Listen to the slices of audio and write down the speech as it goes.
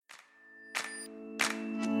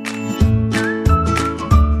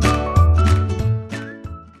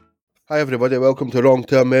Hi everybody, welcome to Wrong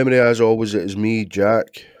Term Memory. As always, it is me,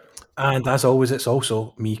 Jack. And as always, it's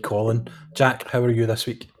also me, Colin. Jack, how are you this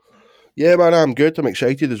week? Yeah, man, I'm good. I'm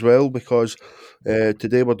excited as well because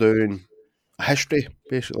today we're doing a history,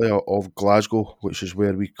 basically, of Glasgow, which is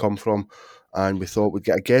where we come from. And we thought we'd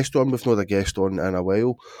get a guest on. We've not had a guest on in a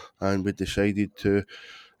while. And we decided to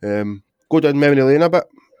go down memory lane a bit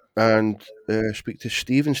and speak to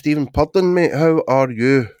Stephen. Stephen Purden, mate, how are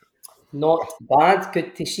you? Not bad.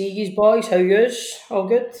 Good to see you boys. How yous? All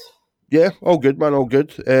good? Yeah, all good, man, all good.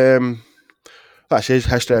 That says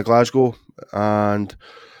history of Glasgow. And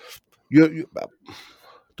you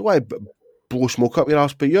don't want to blow smoke up your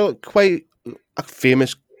arse, but you're quite a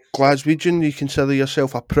famous Glaswegian. You consider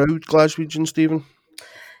yourself a proud Glaswegian, Stephen?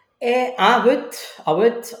 I would.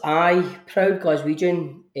 Proud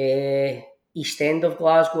Glaswegian. East End of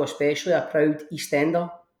Glasgow, especially. A proud East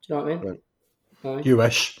Ender. Do you know what I mean? Right. You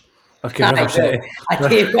wish. Okay, River City. I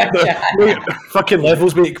do wish. Fucking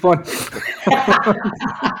levels, mate. Come on.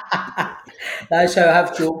 That's how I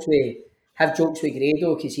have jokes with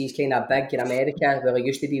Grado, because he's kind of big in America. Well, he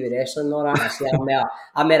used to be with wrestling and all that. I say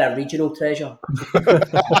I'm a regional treasure.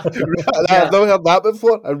 I've never heard that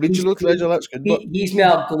before. A regional treasure, that's good. He's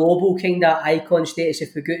more global kind of icon status.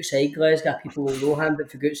 If we go outside Glasgow, people will know him, but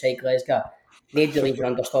if we go outside Glasgow, nobody will even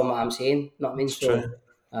understand what I'm saying. You know what I mean? So,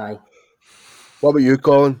 aye. What about you,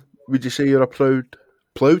 Colin? Would you say you're a proud?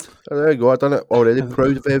 There you go. I done it already.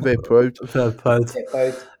 Proud, very, very proud. Very proud. Yeah,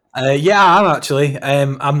 proud. Yeah, I am actually.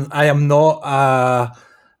 I am not.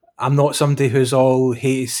 I'm not somebody who's all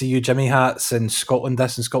hey see you Jimmy hats and Scotland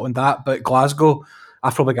this and Scotland that. But Glasgow,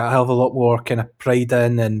 I've probably got a hell of a lot more kind of pride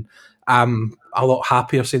in, and I'm a lot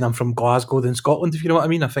happier saying I'm from Glasgow than Scotland. If you know what I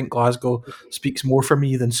mean. I think Glasgow speaks more for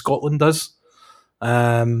me than Scotland does.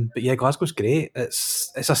 But yeah, Glasgow's great.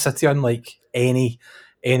 It's a city unlike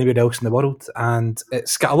anywhere else in the world, and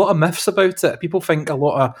it's got a lot of myths about it. People think a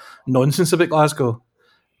lot of nonsense about Glasgow,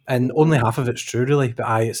 and only half of it's true, really.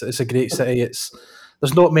 But it's a great city.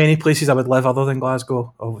 There's not many places I would live other than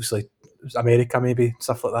Glasgow. Obviously, America maybe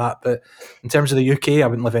stuff like that. But in terms of the UK, I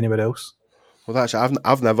wouldn't live anywhere else. Well, that's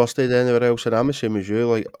I've never stayed anywhere else, and I'm the same as you.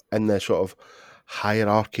 Like in the sort of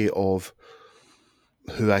hierarchy of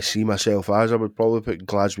who I see myself as, I would probably put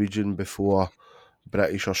Glaswegian before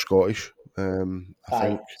British or Scottish. I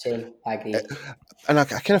think. Same. I agree. And I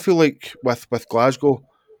kind of feel like with Glasgow,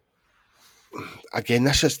 again,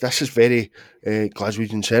 this is very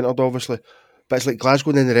Glaswegian centred, obviously, but it's like Glasgow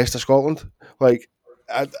and then the rest of Scotland, like,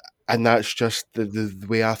 and that's just the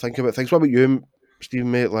way I think about things. What about you, Stephen,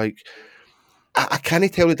 mate? Like, I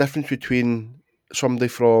can't tell the difference between somebody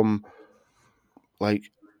from like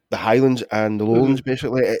the Highlands and the Lowlands.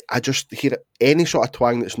 Basically, I just hear any sort of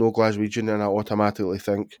twang that's no Glaswegian, and I automatically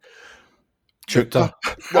think Chukta.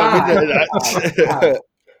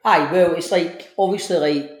 Aye, well, it's like obviously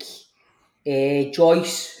like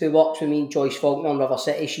Joyce, who works with me, Joyce Faulkner in River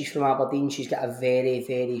City. She's from Aberdeen. She's got a very,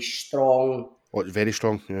 very strong. Oh, it's very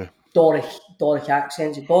strong, yeah. Doric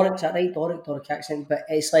accent. Doric, is that right? Doric accent. But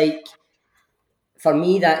it's like, for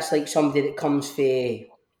me, that's like somebody that comes from a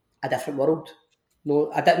different world.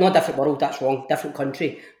 Not a different world, that's wrong. Different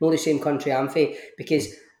country. Not the same country I'm from.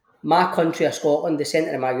 Because my country of Scotland, the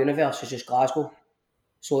centre of my universe is just Glasgow.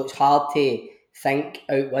 So it's hard to think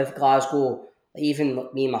out with Glasgow. Like even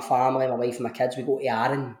like me and my family, my wife and my kids, we go to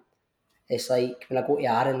Arran. It's like when I go to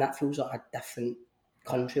Arran, that feels like a different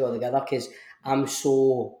country altogether because I'm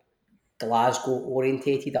so Glasgow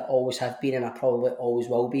orientated. I always have been and I probably always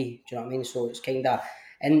will be. Do you know what I mean? So it's kind of,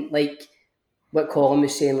 and like what Colin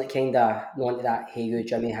was saying, like kind of wanted that hey you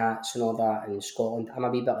Jimmy hats and all that in Scotland. I'm a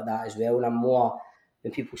wee bit of that as well. And I'm more,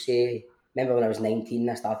 when people say, remember when I was 19,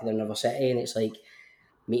 I started in River City and it's like,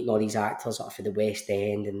 meeting all these actors that are for the West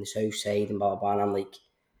End and the South Side and blah blah blah, and I'm like,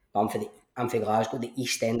 I'm for Glasgow, the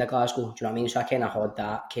East End of Glasgow. Do you know what I mean? So I kind of had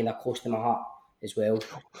that kind of close to my heart as well.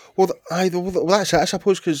 Well, that's it, I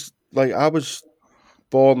suppose, because like I was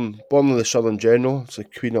born in the Southern General. It's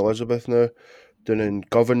like Queen Elizabeth now, down in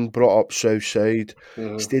Govan, brought up South Side,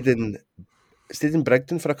 stayed in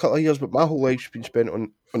Brigden for a couple of years, but my whole life's been spent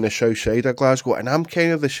on the South Side of Glasgow, and I'm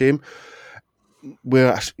kind of the same.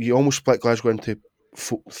 Where you almost split Glasgow into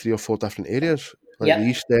 3 or 4 different areas, like the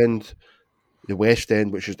East End, the West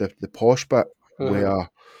End, which is the posh bit, where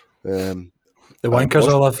the wankers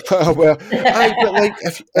all live. But like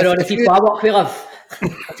if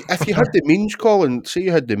you had the means, Colin, say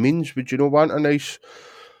you had the means, would you not want a nice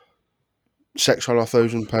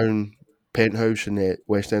 £600,000 penthouse in the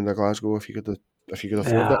West End of Glasgow if you could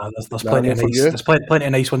afford it? There's plenty of nice. There's plenty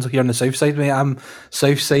of nice ones here on the south side, mate. I'm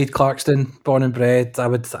south side, Clarkston, born and bred.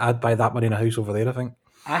 I'd buy that money in a house over there, I think.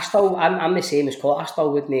 I'm the same as Colin. I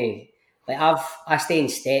still wouldn't like I stay in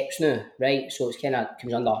Steps now, right? So it's kind of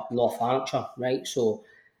comes under North Lanarkshire, right? So,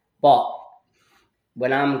 but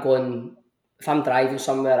when I'm going, if I'm driving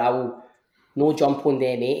somewhere, I will no jump on the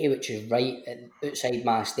M80, which is right outside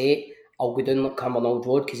my estate. I'll go down like Cumbernauld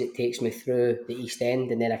Road because it takes me through the East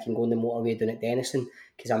End, and then I can go on the motorway down at Denison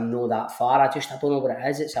because I'm not that far. I don't know what it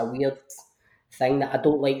is. It's a weird thing that I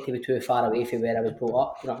don't like to be too far away from where I was brought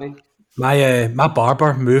up. You know what I mean? My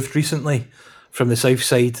barber moved recently from the south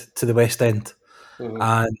side to the West End,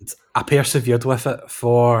 and I persevered with it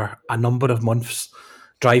for a number of months,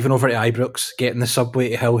 driving over to Ibrox, getting the subway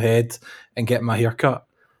to Hillhead, and getting my hair cut.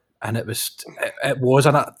 And it was,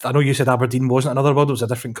 I know you said Aberdeen wasn't another world, it was a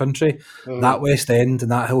different country. That West End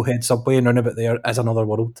and that Hillhead subway and round about there is another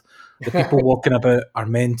world. The people walking about are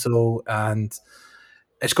mental, and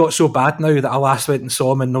it's got so bad now that I last went and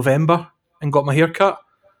saw him in November and got my hair cut.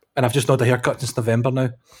 And I've just not had a haircut since November now.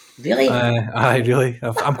 Really? Really.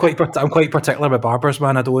 I'm quite particular with barbers,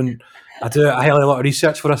 man. I do a hell of a lot of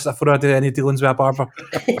research before I do any dealings with a barber.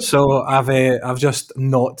 So I've just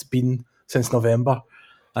not been since November,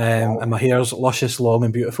 and my hair's luscious, long,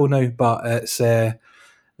 and beautiful now. But it's the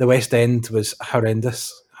West End was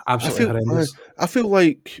horrendous, absolutely horrendous. I feel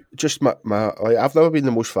like just my like I've never been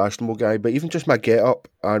the most fashionable guy, but even just my get up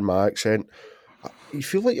and my accent, you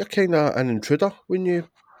feel like you're kind of an intruder when you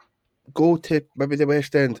go to maybe the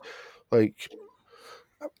West End. Like,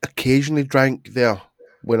 occasionally drank there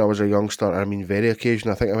when I was a youngster. I mean, very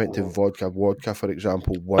occasionally. I think I went to Vodka, for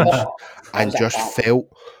example, once, and just felt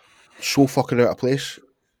so fucking out of place.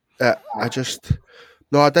 I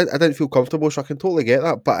didn't feel comfortable, so I can totally get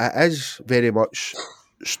that. But it is very much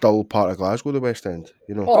still part of Glasgow, the West End.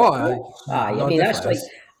 You know. I mean, that's like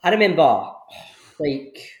I remember,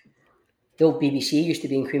 like. The old BBC used to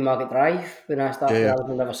be in Queen Margaret Drive when I started. I was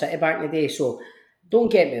in River City back in the day. So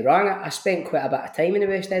don't get me wrong, I spent quite a bit of time in the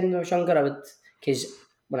West End when I was younger. Because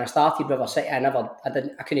when I started River City,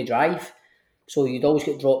 I couldn't drive, so you'd always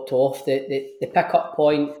get dropped off. The pick-up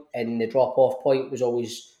point and the drop-off point was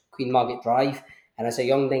always Queen Margaret Drive. And as a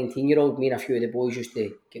young 19-year-old, me and a few of the boys used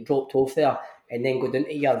to get dropped off there and then go down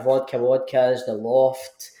to your Vodkas, the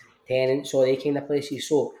Loft, Tenants, all those kind of places.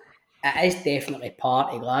 So it is definitely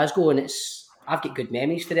part of Glasgow, and I've got good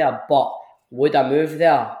memories for there. But would I move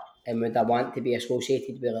there, and would I want to be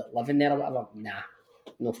associated with living there or whatever? Nah,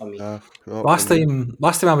 not for me. Last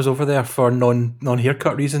time I was over there for non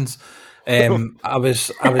haircut reasons. I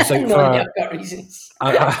was out for reasons.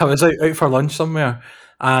 I was out for lunch somewhere,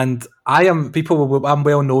 and I'm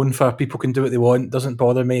well known for people can do what they want. Doesn't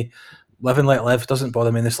bother me. Live and let live doesn't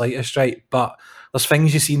bother me in the slightest, right? But there's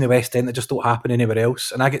things you see in the West End that just don't happen anywhere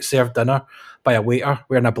else. And I get served dinner by a waiter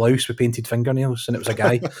wearing a blouse with painted fingernails, and it was a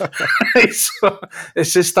guy. So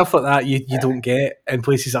it's just stuff like that you don't get in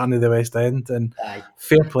places under the West End. And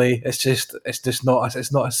fair play, it's just not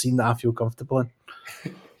a scene that I feel comfortable in.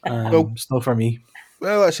 It's not for me.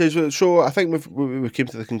 Well, that says so. I think we came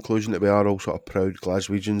to the conclusion that we are all sort of proud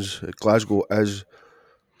Glaswegians. Glasgow is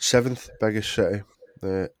 7th biggest city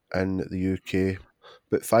in the UK.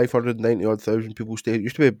 But 590,000 people stayed. It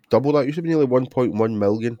used to be double that. It used to be nearly 1.1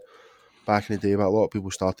 million back in the day. But a lot of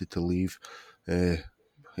people started to leave. I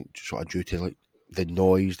think sort of due to like the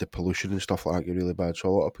noise, the pollution and stuff like that get really bad. So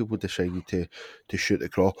a lot of people decided to shoot the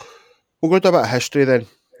crawl. We'll go to a bit of history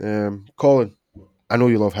then. Colin, I know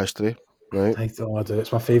you love history, right? I do.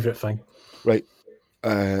 It's my favourite thing. Right.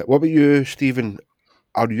 What about you, Stephen?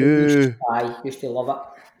 Are you... I used to love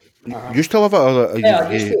it. Used to love it? Or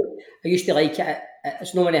I used to like it.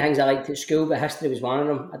 It's not many things I liked at school, but history was one of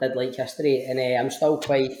them. I did like history, and I'm still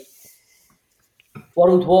quite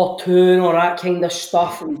World War II and all that kind of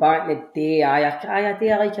stuff. And back in the day, I like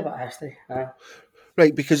a bit of history.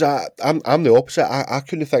 Right, because I'm the opposite. I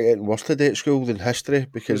couldn't think anything worse to do at school than history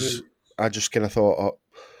because I just kind of thought,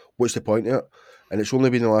 what's the point of it? And it's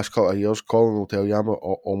only been the last couple of years. Colin will tell you I'm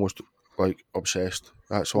almost like obsessed.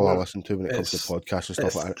 That's all I listen to when it comes to podcasts and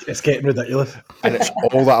stuff like that. It's getting ridiculous. And it's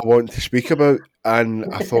all that I want to speak about.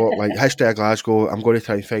 And I thought, like, history of Glasgow, I'm going to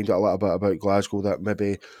try and find out a little bit about Glasgow that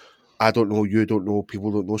maybe I don't know, you don't know,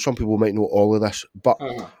 people don't know. Some people might know all of this. But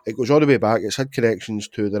it goes all the way back. It's had connections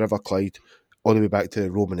to the River Clyde, all the way back to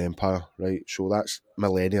the Roman Empire, right? So that's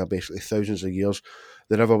millennia, basically, thousands of years.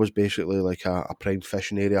 The river was basically like a prime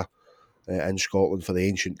fishing area in Scotland for the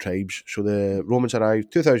ancient tribes. So the Romans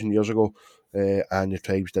arrived 2,000 years ago, and the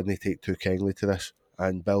tribes didn't take too kindly to this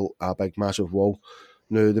and built a big, massive wall.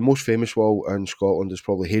 Now, the most famous wall in Scotland is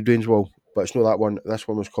probably Hadrian's Wall, but it's not that one. This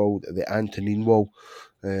one was called the Antonine Wall,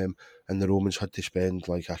 and the Romans had to spend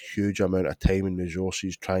like a huge amount of time and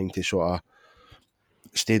resources trying to sort of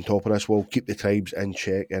stay on top of this. We'll keep the tribes in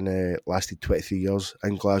check, and lasted 23 years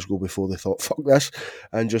in Glasgow before they thought, fuck this,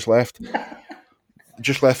 and just left.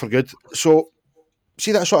 Just left for good. So,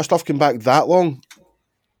 see that sort of stuff came back that long?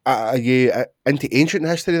 Are you into ancient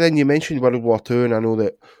history then? You mentioned World War II, and I know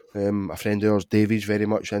that a friend of yours, Davey's very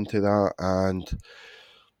much into that, and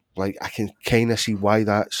like I can kind of see why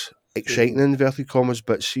that's exciting in inverted commas,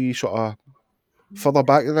 but see sort of further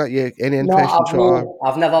back than that, any interest in sort of...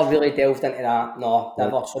 I've never really delved into that, no,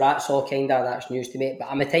 never. Right. So that's all that's news to me. But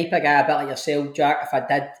I'm the type of guy, a bit like yourself, Jack, if I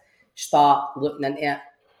did start looking into it,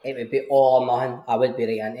 it would be all or nothing. I would be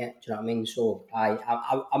right into it, do you know what I mean? So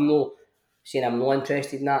I'm not saying I'm not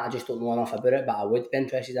interested in that, I just don't know enough about it, but I would be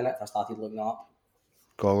interested in it if I started looking it up.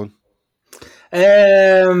 Colin?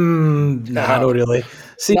 Nah, not really.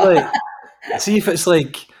 See if it's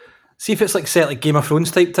like set like Game of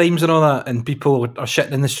Thrones type times and all that, and people are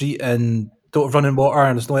shitting in the street and don't have running water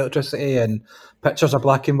and there's no electricity and pictures are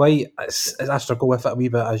black and white. I struggle with it a wee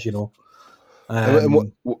bit, as you know.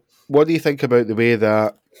 And what do you think about the way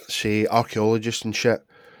that, say, archaeologists and shit,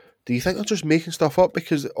 do you think they're just making stuff up?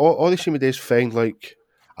 Because all they seem to do is find like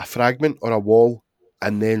a fragment or a wall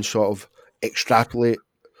and then sort of extrapolate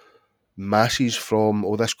masses from,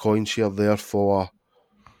 this coin's here, therefore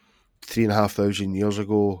 3,500 years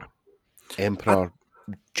ago, Emperor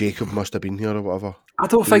Jacob must have been here or whatever. I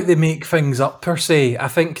don't think they make things up per se. I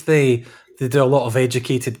think they do a lot of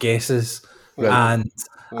educated guesses, right. And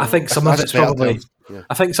I think some of it's probably... Yeah.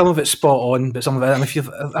 I think some of it's spot on, but some of it...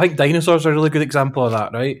 I think dinosaurs are a really good example of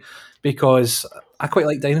that, right? Because I quite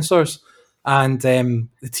like dinosaurs. And the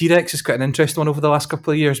T-Rex is quite an interesting one over the last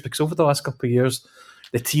couple of years, because over the last couple of years,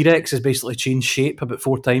 the T-Rex has basically changed shape about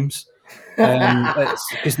 4 times. It's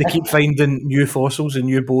because they keep finding new fossils and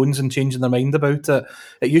new bones and changing their mind about it.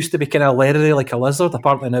 It used to be kind of leathery like a lizard.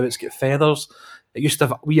 Apparently now it's got feathers. It used to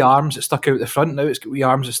have wee arms that stuck out the front. Now it's got wee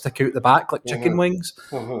arms that stick out the back like chicken wings.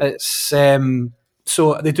 It's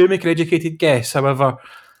so they do make an educated guess. However,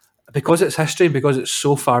 because it's history and because it's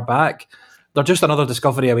so far back, they're just another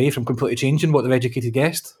discovery away from completely changing what they've educated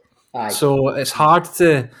guessed. Aye. So it's hard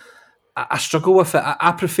to... I struggle with it.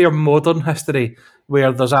 I prefer modern history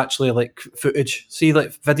where there's actually like footage, see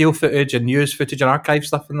like video footage and news footage and archive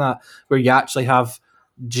stuff and that, where you actually have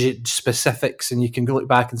specifics and you can look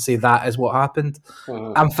back and say that is what happened.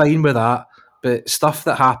 I'm fine with that, but stuff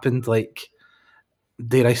that happened like,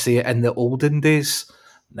 dare I say it, in the olden days,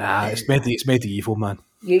 nah, it's medieval, man.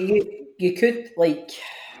 You could like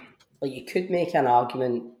you could make an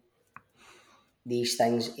argument. These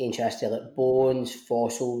things, ancient history, like bones,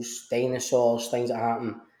 fossils, dinosaurs, things that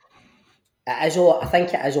happen. I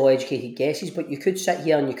think it is all educated guesses, but you could sit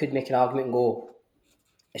here and you could make an argument and go,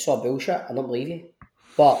 it's all bullshit, I don't believe you.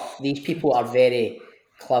 But these people are very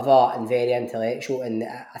clever and very intellectual, and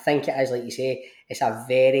I think it is, like you say, it's a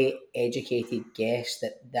very educated guess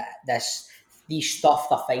that this stuff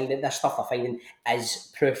they're finding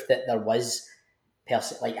is proof that there was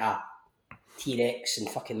like a T-Rex and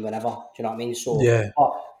fucking whatever. Do you know what I mean? So yeah,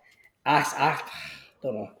 I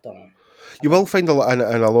don't know. You will find in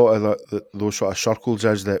a lot of those sort of circles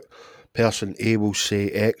is that person A will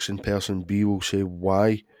say X and person B will say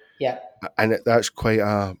Y. Yeah, and that's quite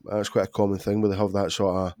a common thing where they have that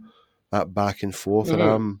sort of that back and forth.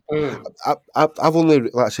 Mm-hmm. And I've only,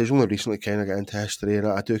 like I say, only recently kind of got into history, and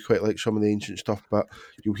I do quite like some of the ancient stuff. But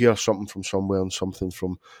you'll hear something from somewhere and something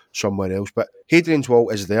from somewhere else. But Hadrian's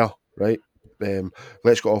Wall is there, right?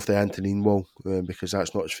 Let's get off the Antonine Wall because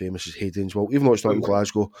that's not as famous as Hadrian's Wall. Even though it's not in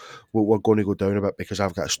Glasgow, we're going to go down a bit because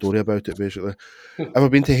I've got a story about it, basically. Ever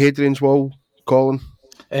been to Hadrian's Wall, Colin?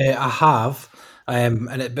 I have,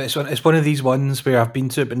 it's one of these ones where I've been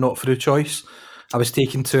to it but not through choice. I was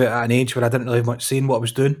taken to it at an age where I didn't really have much saying what I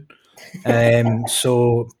was doing.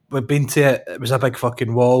 So we've been to it. It was a big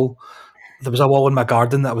fucking wall. There was a wall in my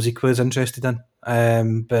garden that I was equally as interested in.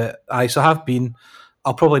 So I have been.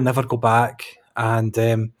 I'll probably never go back, and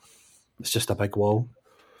it's just a big wall.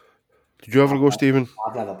 Did you ever go, Stephen?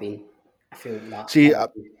 I've never been. I feel that. See,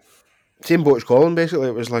 same boat as Colin, basically.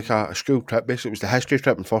 It was like a school trip, basically. It was the history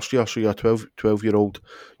trip in first year, so you're a 12-year-old.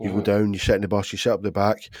 You go down, you sit in the bus, you sit up the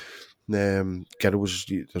back. Girls,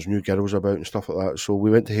 there's new girls about and stuff like that. So we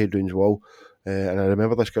went to Hadrian's Wall, and I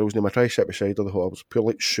remember this girl's name. I tried to sit beside her the whole. I was pure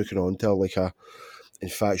like shooking on to her like a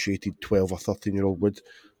infatuated 12 or 13-year-old would,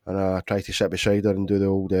 and I tried to sit beside her and do the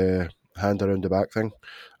old hand around the back thing,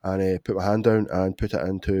 and put my hand down and put it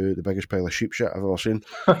into the biggest pile of sheep shit I've ever seen,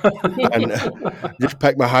 and just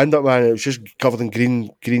picked my hand up, man. It was just covered in green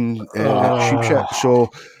sheep shit. So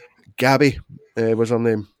Gabby was her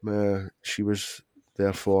name. She was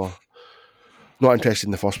there for not interested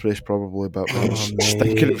in the first place, probably, but mate.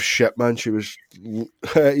 stinking of shit, man. She was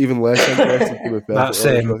even less interested, to be perfectly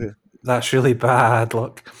honest with you. That's really bad.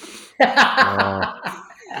 Look,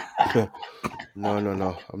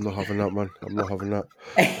 No. I'm not having that, man. I'm not having that.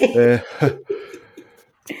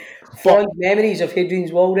 Fond memories of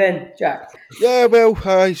Hadrian's Wall then, Jack? Yeah, well,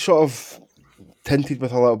 I sort of tinted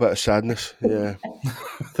with a little bit of sadness. Yeah.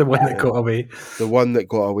 the one that got away. The one that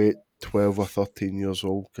got away at 12 or 13 years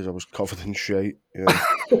old because I was covered in shite. Yeah.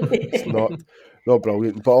 It's not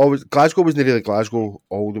brilliant. But Glasgow wasn't really Glasgow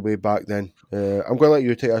all the way back then. I'm going to let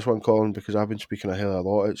you take this one, Colin, because I've been speaking a hell of a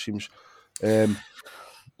lot, it seems. In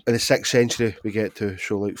the 6th century, we get to,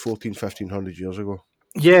 so like 1500 years ago.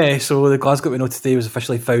 Yeah, so the Glasgow we know today was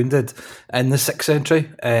officially founded in the 6th century,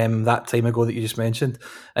 that time ago that you just mentioned,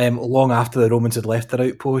 long after the Romans had left their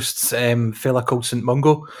outposts. Fella called St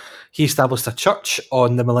Mungo, he established a church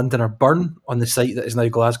on the Molindoner Burn on the site that is now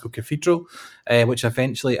Glasgow Cathedral, which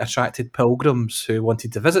eventually attracted pilgrims who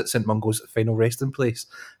wanted to visit St Mungo's final resting place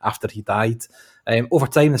after he died. Over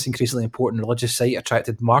time, this increasingly important religious site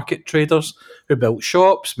attracted market traders who built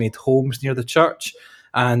shops, made homes near the church,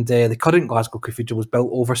 and the current Glasgow Cathedral was built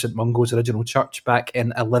over St Mungo's original church back in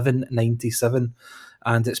 1197,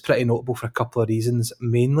 and it's pretty notable for a couple of reasons,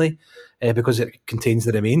 mainly because it contains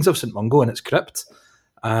the remains of St Mungo in its crypt.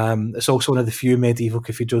 It's also one of the few medieval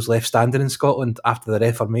cathedrals left standing in Scotland after the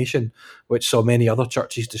Reformation, which saw many other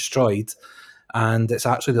churches destroyed, and it's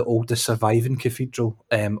actually the oldest surviving cathedral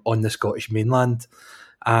on the Scottish mainland.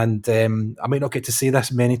 And I might not get to say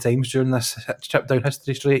this many times during this trip down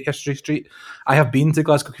History Street. I have been to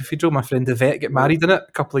Glasgow Cathedral. My friend Yvette got married in it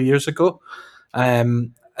a couple of years ago.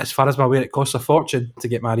 As far as I'm aware, it costs a fortune to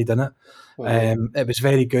get married in it. It was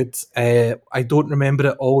very good. I don't remember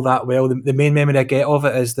it all that well. The main memory I get of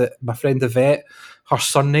it is that my friend Yvette, her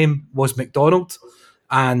surname was MacDonald,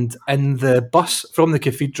 and in the bus from the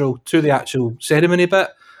cathedral to the actual ceremony bit,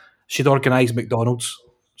 she'd organised McDonald's.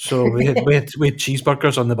 So we had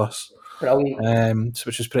cheeseburgers on the bus, Brilliant.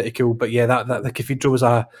 which was pretty cool. But yeah, that the cathedral was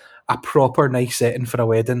a proper nice setting for a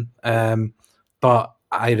wedding. But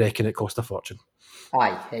I reckon it cost a fortune.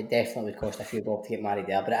 Aye, it definitely would cost a few bob to get married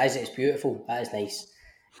there, but it's beautiful. That is nice,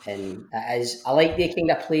 and it is. I like the kind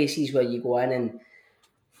of places where you go in, and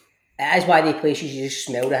it is one of the places you just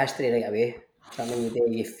smell the history right away. I mean,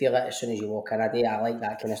 you feel it as soon as you walk in. I like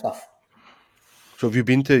that kind of stuff. So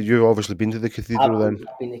you've obviously been to the cathedral then?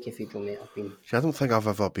 I've been to the cathedral, mate. See, I don't think I've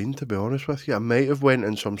ever been, to be honest with you. I might have went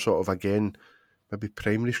in some sort of, again, maybe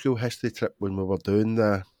primary school history trip when we were doing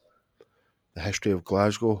the history of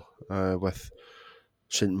Glasgow with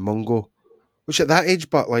St Mungo, which at that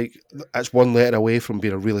age, but like, it's one letter away from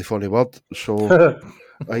being a really funny word. So,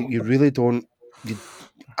 like, you really don't,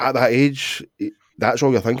 at that age, that's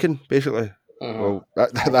all you're thinking, basically. Well,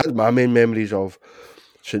 that's my main memories of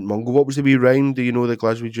St Mungo. What was the wee rhyme? Do you know the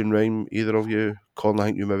Glaswegian rhyme, either of you? Colin, I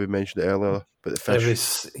think you maybe mentioned it earlier, but the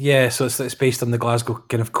fish. So it's based on the Glasgow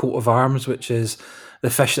kind of coat of arms, which is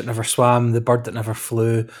the fish that never swam, the bird that never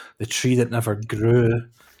flew, the tree that never grew,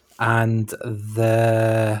 and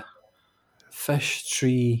the fish,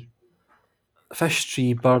 tree,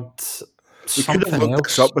 bird. We could have looked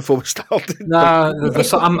this up before we started. Nah,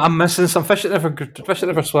 I'm missing some fish that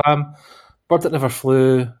never swam, bird that never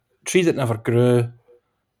flew, tree that never grew,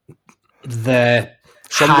 the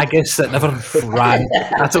haggis that never ran.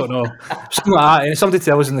 I don't know. Something like that. Somebody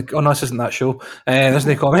tell us in the... Oh, no, this isn't that show. There's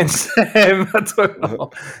no comments. I don't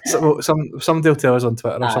know. Somebody will tell us on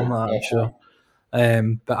Twitter or something like that, I'm sure.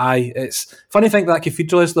 But it's funny thing that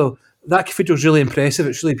cathedral is, though. That cathedral is really impressive.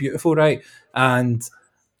 It's really beautiful, right? And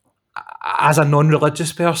as a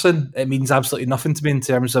non-religious person, it means absolutely nothing to me in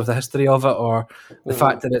terms of the history of it or the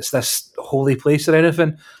fact that it's this holy place or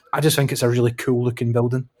anything. I just think it's a really cool looking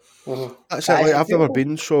building. That's it. Like, I've never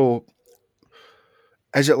been, so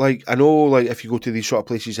is it like, I know, like, if you go to these sort of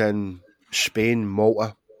places in Spain,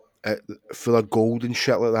 Malta, full of gold and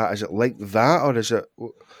shit like that, is it like that, or is it,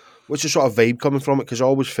 what's the sort of vibe coming from it? Because I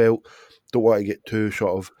always felt, don't want to get too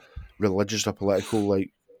sort of religious or political,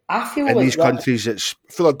 like, I feel in like these countries it's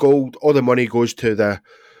full of gold, all the money goes to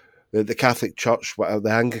the Catholic Church, whatever,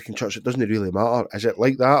 the Anglican Church. It doesn't really matter. Is it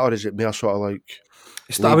like that, or is it more sort of like...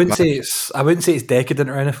 I wouldn't say it's decadent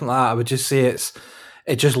or anything like that. I would just say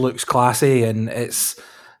it just looks classy, and it's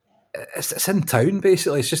in town,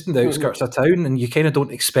 basically. It's just in the outskirts of town, and you kind of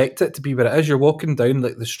don't expect it to be where it is. You're walking down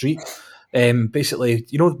like the street, basically,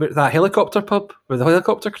 you know that helicopter pub where the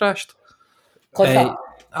helicopter crashed?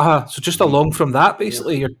 So just along from that,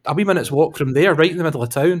 basically, you're a wee minute's walk from there, right in the middle of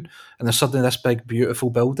town, and there's suddenly this big, beautiful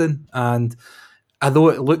building. And although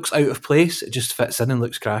it looks out of place, it just fits in and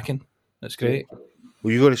looks cracking. It's great.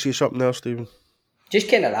 Were you going to say something there, Stephen? just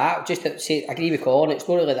kind of that. Just to say, agree with Colin. It's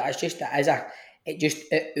not really that. It's just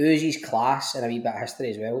it oozes class and a wee bit of history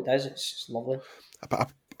as well. It does. It's lovely.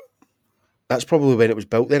 That's probably when it was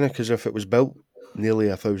built then, because if it was built nearly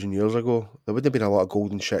 1,000 years ago, there wouldn't have been a lot of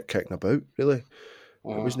golden shit kicking about, really.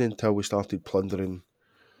 It wasn't until we started plundering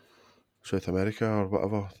South America or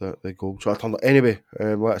whatever that the gold sort of turned up. Anyway,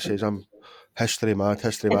 like I says, I'm history mad.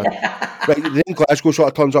 Right, then Glasgow sort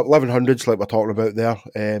of turns up 1100s, like we're talking about there.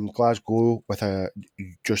 Glasgow with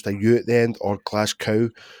just a U at the end, or Glasgow,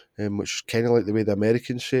 which is kind of like the way the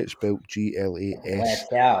Americans say it, spelled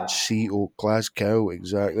Glasco, Glasgow,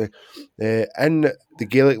 exactly. In the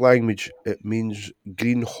Gaelic language, it means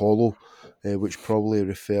green hollow, which probably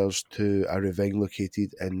refers to a ravine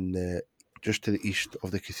located in just to the east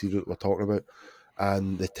of the cathedral that we're talking about.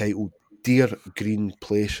 And the title Dear Green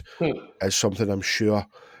Place is something I'm sure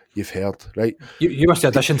you've heard, right? You must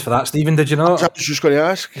have auditioned for that, Stephen, did you not? I was just going to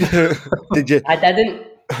ask. Did you? I didn't.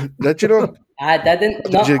 Did you know? I didn't.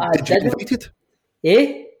 Did No, you I get didn't. invited?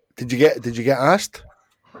 Eh? Did you get asked?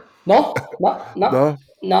 No. No.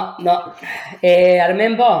 I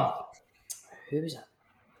remember. Who was it?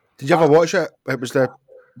 Did you ever watch it? It was the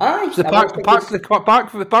Aye. It was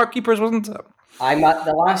the park keepers, wasn't it?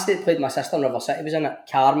 The last that played my sister in River City was in it.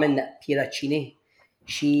 Carmen Pieracini.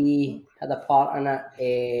 She had a part in it.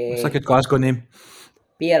 It's like a Glasgow name.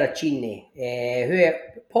 Pieracini.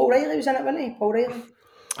 Paul Riley was in it, wasn't he? Paul Riley.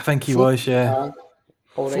 I think he was, yeah.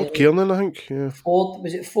 Paul Riley. Ford Kiernan, I think. Yeah.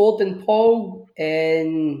 Was it Ford and Paul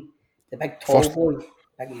and the big tall boy,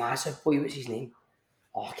 big massive boy? What's his name?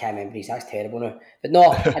 Oh, I can't remember. That's terrible now. But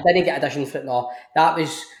no, I didn't get auditioned for it. No, that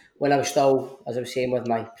was when I was still, as I was saying, with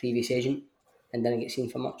my previous agent, and didn't get seen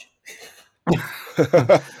for much.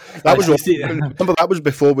 That was remember that was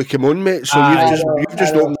before we came on, mate. So you've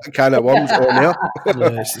just opened a can of worms on there.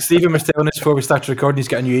 Yeah, Stephen was telling us before we started recording he's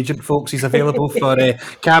got a new agent, folks. He's available for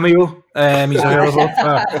Cameo. He's available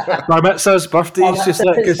for bar mitzvahs, birthdays. Just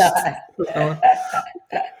like us.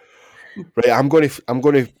 Right, I'm going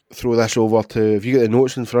to throw this over to. Have you got the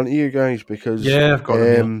notes in front of you guys? Because I've got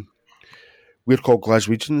them. We're called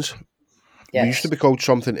Glaswegians. Yes. We used to be called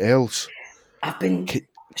something else. I've been.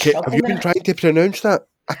 Have you been trying to pronounce that?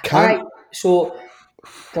 I can't. Right, so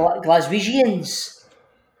Glaswegians.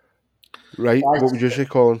 Right, what would you say,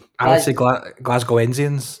 Colin? I would say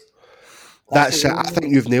Glasgowensians. That's it. I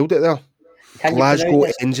think you've nailed it there.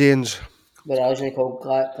 Glasgowensians. But originally called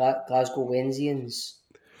Glasgowensians.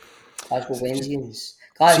 Glasgowensians.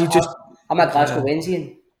 I'm a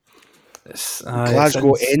Glasgowensian.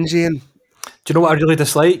 Glasgowensian. Do you know what I really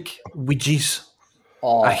dislike? Ouija's.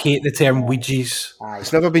 Oh, I hate the term Ouija's.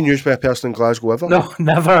 It's never been used by a person in Glasgow ever. No,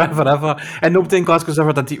 never, ever. And nobody in Glasgow's ever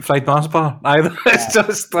had a deep fried Mars bar either. It's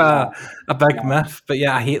just a big myth. But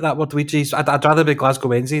yeah, I hate that word Ouija's. I'd rather be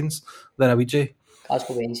Glasgowensians than a Ouija.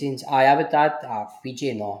 Glasgowensians. I would add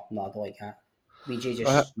Ouija. No, I don't like that. Ouija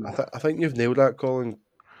just. I think you've nailed that, Colin.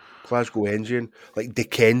 Glasgowensian, like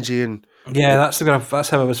Dickensian. Yeah, that's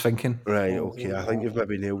how I was thinking. Right, okay. I think you've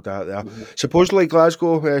maybe nailed that there. Supposedly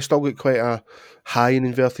Glasgow still got quite a high, in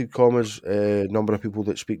inverted commas, number of people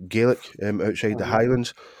that speak Gaelic outside the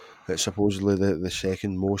Highlands. It's supposedly the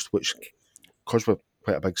second most, which, because we're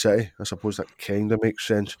quite a big city, I suppose that kind of makes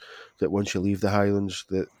sense, that once you leave the Highlands,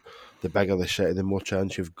 the bigger the city, the more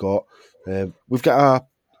chance you've got. We've got a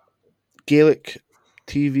Gaelic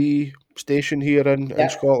TV station here in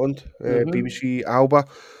Scotland, BBC Alba.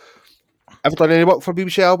 Ever done any work for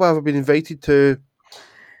BBC Alba? Ever been invited to?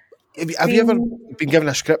 Have you ever been given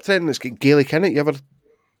a script then that's got Gaelic in it? You ever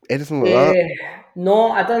anything like that?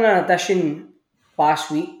 No, I done an audition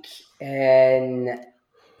last week, and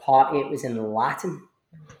part 8 was in Latin.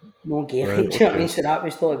 No Gaelic, Right, do you know what I mean? So that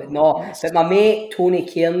was totally, but no. But my mate Tony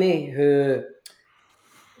Kearney, who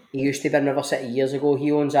he used to be in River City years ago,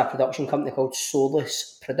 he owns a production company called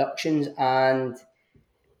Solace Productions, and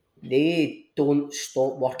they don't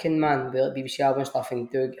stop working, man, with BBC Alba and stuff,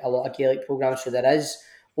 and do a lot of Gaelic programmes. So there is,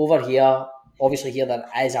 over here, obviously here there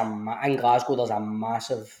is in Glasgow, there's a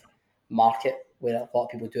massive market where a lot of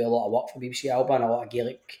people do a lot of work for BBC Alba, and a lot of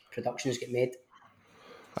Gaelic productions get made.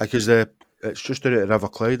 Because it's just down at River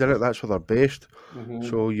Clyde, isn't it? That's where they're based. Mm-hmm.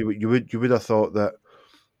 So you would have thought that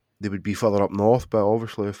they would be further up north, but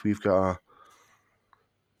obviously if we've got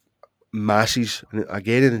masses, and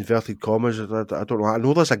again in inverted commas, I don't know. I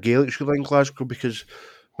know there's a Gaelic school in Glasgow because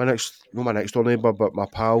my next door neighbour, but my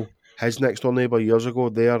pal, his next door neighbour years ago,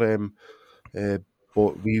 but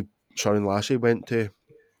son and lassie went to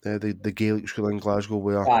the Gaelic school in Glasgow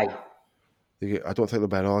where I don't think there'll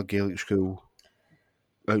be another Gaelic school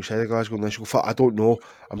outside of Glasgow unless you go for, I don't know.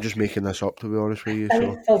 I'm just making this up, to be honest with you. I So,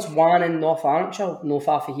 think there's one in North Lanarkshire, no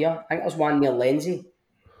far from here. I think there's one near Lenzie.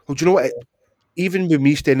 well, do you know what? Even with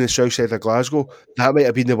me staying in the south side of Glasgow, that might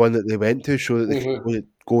have been the one that they went to, so that they could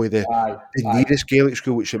go to the nearest Gaelic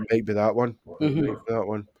school, which it might be that one.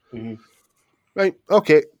 Right,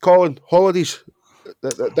 okay, Colin, holidays.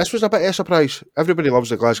 This was a bit of a surprise. Everybody loves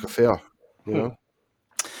the Glasgow Fair, you know.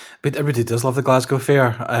 But everybody does love the Glasgow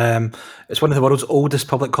Fair. It's one of the world's oldest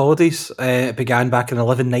public holidays. It began back in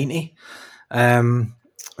 1190.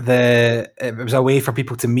 It was a way for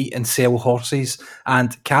people to meet and sell horses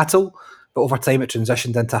and cattle, but over time it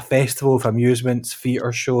transitioned into a festival of amusements,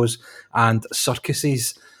 theatre shows and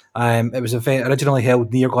circuses. It was originally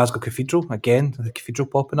held near Glasgow Cathedral, again, the cathedral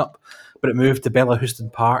popping up, but it moved to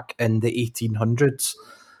Bellahouston Park in the 1800s.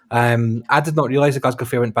 I did not realise the Glasgow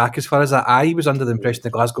Fair went back as far as that. I was under the impression the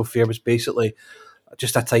Glasgow Fair was basically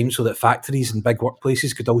just a time so that factories and big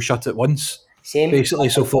workplaces could all shut at once. Same. Basically,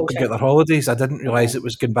 so folk could get their holidays. I didn't realise it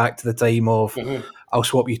was going back to the time of I'll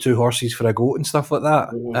swap you 2 horses for a goat and stuff like that.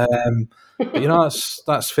 But you know,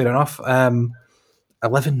 that's fair enough.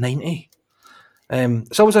 1190.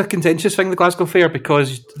 It's always a contentious thing, the Glasgow Fair,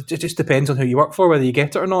 because it just depends on who you work for, whether you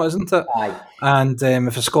get it or not, isn't it? Aye. And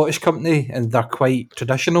if a Scottish company and they're quite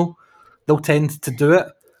traditional, they'll tend to do it.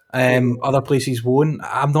 Other places won't.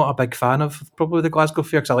 I'm not a big fan of probably the Glasgow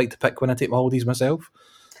Fair because I like to pick when I take my holidays myself.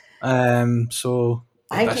 So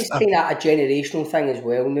I think it's kind of a generational thing as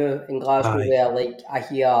well now in Glasgow, where like I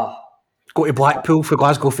hear go to Blackpool for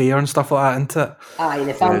Glasgow Fair and stuff like that, isn't it? Aye,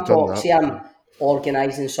 and if I'm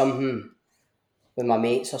organising something with my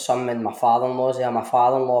mates or something, and my father-in-law's there, my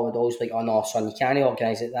father-in-law would always be like, "Oh no, son, you can't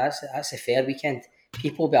organise it. That's a fair weekend.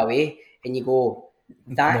 People will be away," and you go,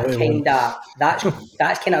 that's kind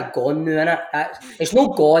of gone now, innit? It's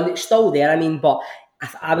not gone. It's still there. I mean, but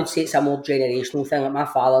I would say it's a more generational thing. Like my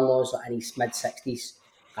father-in-law's in his mid-60s.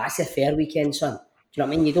 That's a fair weekend, son. Do you know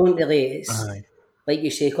what I mean? You don't really. It's like you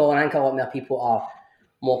say, Colin. I think a lot more people are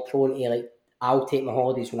more prone to like, I'll take my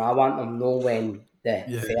holidays when I want them, know when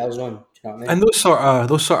the fair's on. Do you know what I mean? And those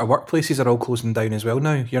sort of workplaces are all closing down as well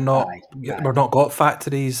now. We're not got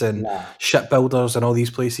factories and shipbuilders and all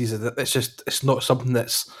these places. It's not something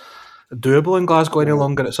that's doable in Glasgow any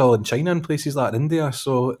longer. It's all in China and places like India.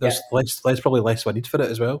 So there's probably less need for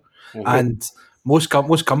it as well. And most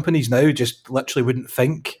companies now just literally wouldn't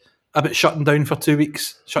think about shutting down for 2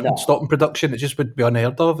 weeks, stopping production. It just would be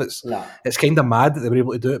unheard of. It's kind of mad that they were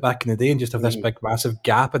able to do it back in the day and just have this big massive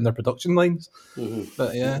gap in their production lines.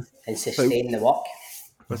 But and sustain the work.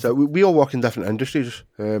 We all work in different industries.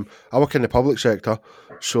 I work in the public sector,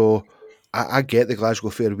 so I get the Glasgow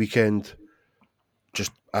Fair weekend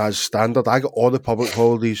just as standard. I get all the public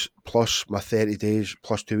holidays plus my 30 days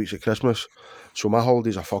plus 2 weeks of Christmas. So my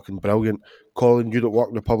holidays are fucking brilliant. Colin, you don't work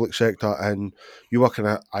in the public sector and you work in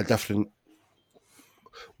a different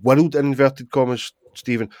world, in inverted commas,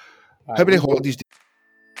 Stephen. How many holidays do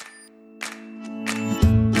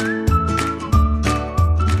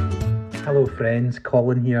Hello friends,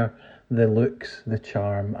 Colin here, the looks, the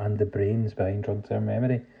charm and the brains behind Drunk Term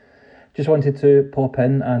Memory. Just wanted to pop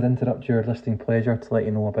in and interrupt your listening pleasure to let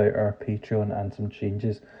you know about our Patreon and some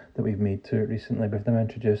changes that we've made to it recently. We've now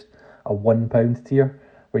introduced a £1 tier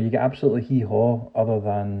where you get absolutely hee-haw other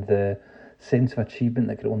than the sense of achievement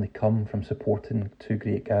that could only come from supporting 2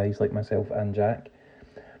 great guys like myself and Jack.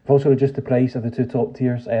 We've also reduced the price of the 2 top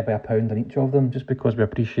tiers by £1 on each of them, just because we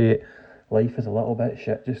appreciate life is a little bit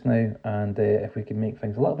shit just now, and if we can make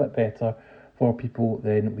things a little bit better for people,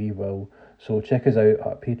 then we will. So check us out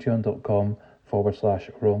at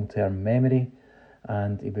patreon.com/wrongtermmemory,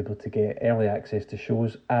 and you'll be able to get early access to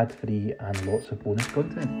shows, ad-free, and lots of bonus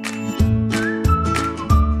content.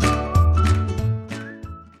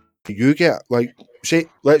 you get? Like, say,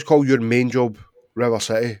 let's call your main job River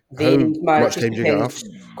City. How much time do you get off?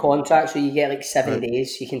 Contract, so you get like 7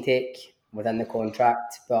 days you can take within the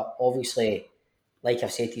contract, but obviously, like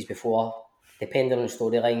I've said to you before, depending on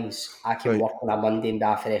storylines, I can work on a Monday and be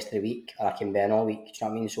off for the rest of the week, or I can be in all week. Do you know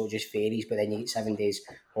what I mean? So it just varies, but then you get 7 days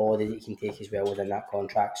holiday that you can take as well within that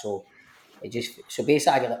contract. So basically,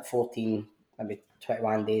 I get like 14, maybe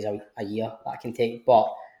 21 days a year that I can take,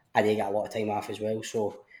 but I do get a lot of time off as well.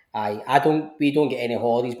 So we don't get any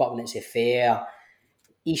holidays, but when it's a fair,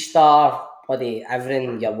 Easter,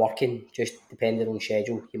 everything, you're working, just depending on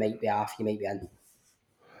schedule. You might be off, you might be in.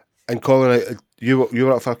 And Colin, you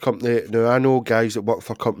work for a company. Now, I know guys that work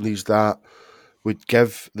for companies that would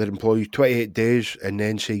give their employee 28 days and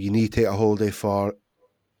then say you need to take a holiday for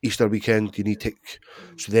Easter weekend. You need to take,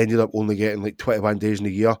 so they ended up only getting like 21 days in a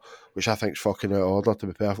year, which I think is fucking out of order, to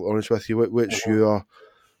be perfectly honest with you. What's your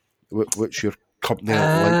company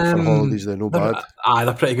like for holidays? They're no bad.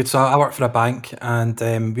 They're pretty good. So I work for a bank, and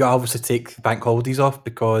we obviously take bank holidays off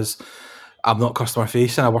because I'm not customer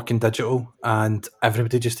facing. I work in digital, and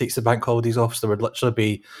everybody just takes the bank holidays off. So there would literally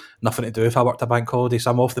be nothing to do if I worked a bank holiday.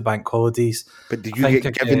 So I'm off the bank holidays. But do you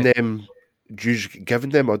get given them? Do you just get given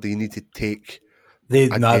them, or do you need to take?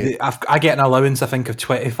 I get an allowance, I think, of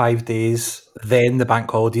 25 days. Then the bank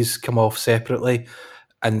holidays come off separately,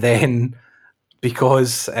 and then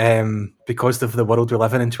because of the world we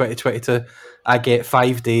live in 2022, I get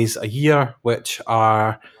 5 days a year, which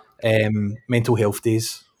are mental health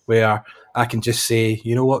days, where I can just say,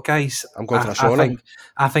 you know what, guys, I'm going for a sauna.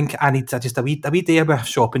 I think I need just a wee day of a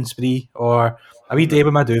shopping spree or a wee day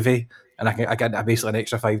with my duvet, and I get basically an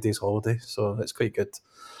extra 5 days holiday, so it's quite good.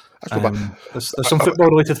 There's some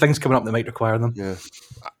football related things coming up that might require them. Yeah,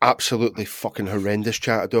 absolutely fucking horrendous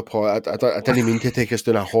chat. I do apologize. I didn't mean to take us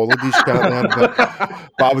down a holidays chat there,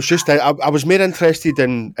 but I was just I was more interested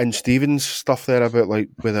in Stephen's stuff there about like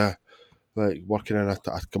working in a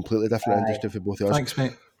completely different industry for both of us. Thanks,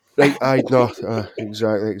 mate. Right,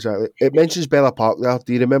 exactly. It mentions Bella Park there.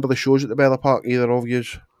 Do you remember the shows at the Bella Park? Either of you?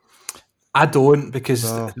 I don't, because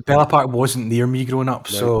Bella Park wasn't near me growing up,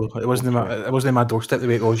 so it wasn't in my doorstep the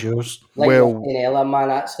way it was yours. Like Ella, man,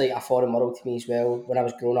 that's like a foreign world to me as well. When I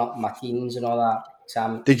was growing up, in my teens and all that.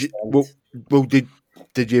 Did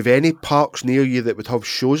you have any parks near you that would have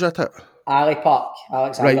shows at it? Alley Park,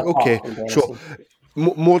 Alexander Park. Right, okay. So,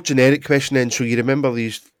 more generic question then. So you remember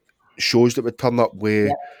these shows that would turn up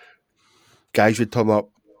where guys would turn up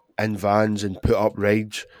in vans and put up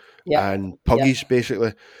rides and puggies,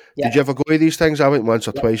 basically. Did you ever go to these things? I went once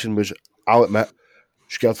or twice and was, I'll admit,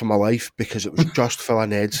 scared for my life because it was just full of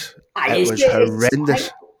Neds. It was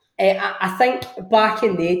horrendous. I think back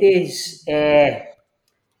in the days,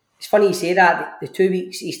 it's funny you say that. The 2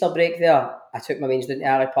 weeks Easter break there, I took my mates down to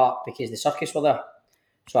Alley Park because the circus were there.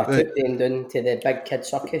 So I took them down to the big kid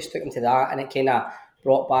circus, took them to that, and it kind of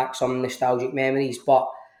brought back some nostalgic memories. But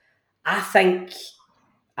I think,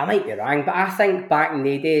 I might be wrong, but I think back in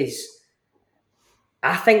the days,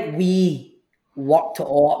 I think we worked it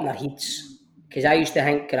all up in our heads. Because I used to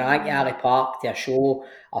think, can I get to Alley Park to a show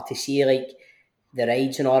or to see like the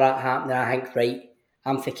rides and all that happening? I think, right,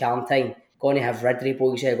 I'm for Carntine, going to have Ridley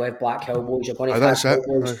boys, going to have Black Hill boys, you're going to have Black Hill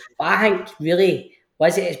boys. But I think, really,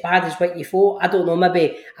 was it as bad as what you thought? I don't know,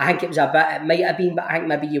 maybe, I think it might have been, but I think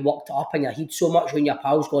maybe you worked it up in your head so much when your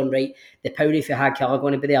pals going, right, the Powdery for Hag Killer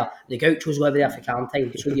going to be there, the Gauchos going to be there for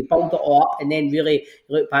Carntine. So you build it all up and then really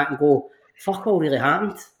look back and go, fuck all really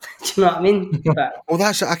happened. Do you know what I mean? But, well,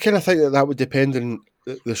 I kind of think that would depend on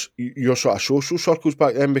your sort of social circles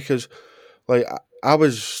back then, because like I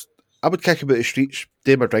would kick about the streets,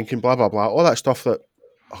 do my drinking, blah blah blah, all that stuff that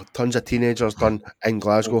tons of teenagers done in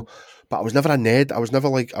Glasgow. But I was never a Ned. I was never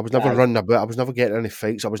running about. I was never getting any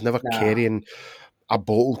fights. I was never carrying a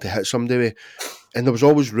bottle to hit somebody with. And there was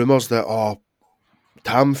always rumours that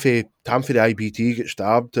Tam for the IBT got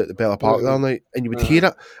stabbed at the Bella Park the other night, and you would hear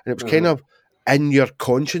it, and it was kind of in your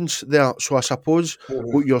conscience there. So I suppose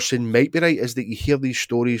what you're saying might be right, is that you hear these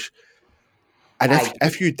stories, and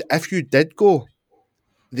if you did go,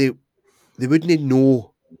 they wouldn't know.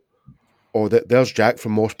 Oh, there's Jack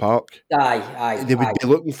from Moss Park. They would be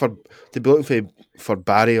looking for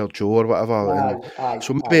Barry or Joe or whatever.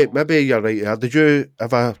 So maybe you're right there. Did you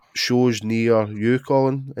have shows near you,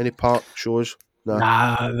 Colin? Any park shows?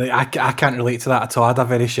 Nah, I can't relate to that at all. I had a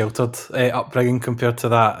very sheltered upbringing compared to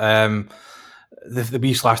that. The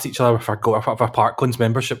we slashed each other with our Parklands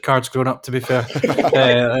membership cards growing up, to be fair.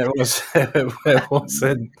 It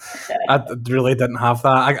wasn't. I really didn't have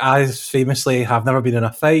that. I famously have never been in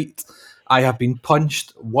a fight. I have been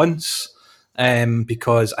punched once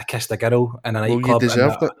because I kissed a girl in a nightclub. You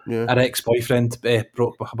deserved it. Yeah. An ex-boyfriend a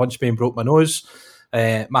bunch of men broke my nose.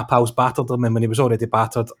 My pals battered him, and when he was already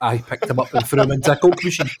battered, I picked him up and threw him into a Coke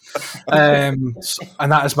machine. And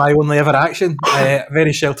that is my only ever action.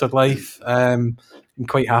 Very sheltered life. I'm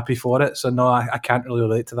quite happy for it. So no, I can't really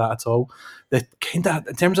relate to that at all. The kind of,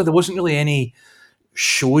 in terms of, there wasn't really any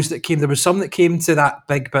shows that came. There was some that came to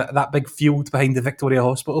that big field behind the Victoria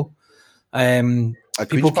Hospital.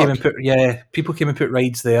 People came and put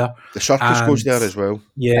rides there. The circus goes there as well.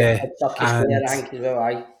 Yeah, the circus there, I think, as well.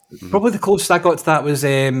 Aye. Probably the closest I got to that was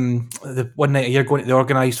the one night a year going to the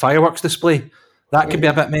organised fireworks display. That could be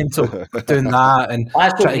a bit mental, doing that. And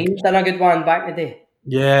Glasgow Green's done a good one back in the day.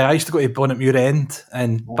 Yeah, I used to go to Bonnetmuir End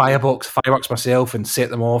and buy a box of fireworks myself and set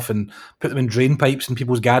them off and put them in drain pipes in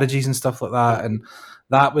people's garages and stuff like that. And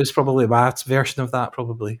that was probably my version of that,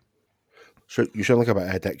 probably. So you sound like a bit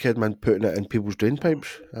of a dickhead, man, putting it in people's drain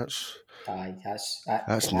pipes. That's Aye,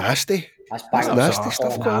 that's nasty. That's That's bang nasty on.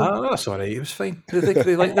 stuff, Colin. Nah, that's all right. It was fine. They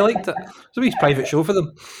liked it. It's a wee private show for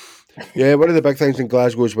them. Yeah, one of the big things in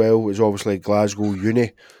Glasgow as well is obviously Glasgow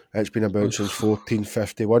Uni. It's been about since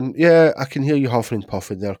 1451. Yeah, I can hear you huffing and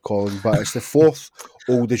puffing there, Colin, but it's the fourth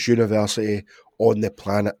oldest university on the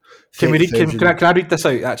planet. Can we read? 30,000 Can I read this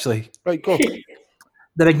out? Actually, Right, go.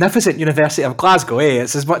 the magnificent University of Glasgow,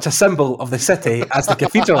 it's as much a symbol of the city as the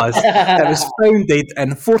cathedral is. It was founded in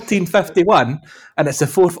 1451, and it's the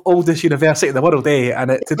fourth oldest university in the world,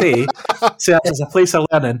 and it today serves as a place of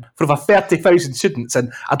learning for over 30,000 students,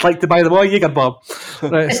 and I'd like to buy them all, Jaeger Bob.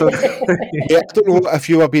 Right, so Yeah, I don't know if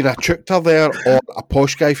you were being a trickster there or a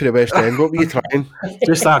posh guy for the West End. What were you trying?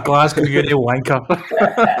 just that Glasgow Uni wanker.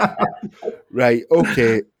 Right,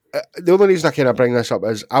 okay. The only reason I kind of bring this up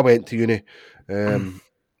is I went to uni,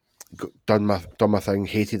 done my thing,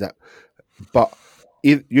 hated it. But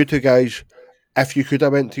you two guys, if you could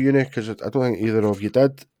have went to uni, because I don't think either of you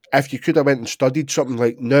did, if you could have went and studied something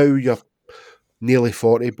like now you're nearly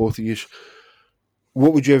 40, both of you,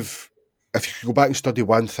 what would you have, if you could go back and study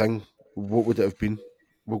one thing, what would it have been?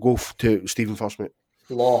 We'll go to Stephen first, mate.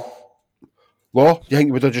 Law. Law? You think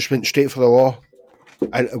you would have just went straight for the law?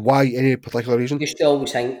 And why? Any particular reason? Used to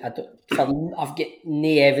always think, I've got no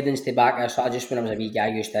evidence to back this, so I just, when I was a wee guy, I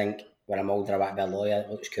used to think, when I'm older, I want to be a lawyer, it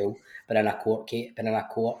looks cool. But in a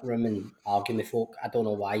courtroom and arguing with folk, I don't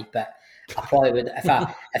know why, but I probably would,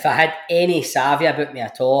 if I had any savvy about me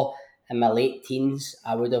at all in my late teens,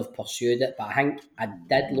 I would have pursued it. But I think I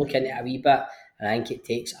did look into it a wee bit, and I think it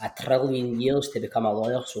takes 1 trillion years to become a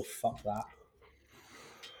lawyer, so fuck that.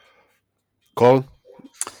 Colin?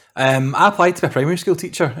 I applied to be a primary school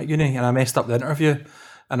teacher at uni, and I messed up the interview,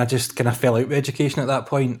 and I just kind of fell out with education at that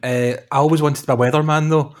point. I always wanted to be a weatherman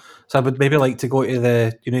though, so I would maybe like to go to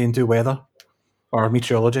the uni and do weather or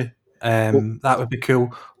meteorology. That would be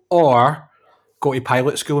cool. Or go to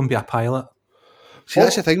pilot school and be a pilot. See,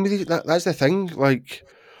 that's the thing with these, that's the thing. Like,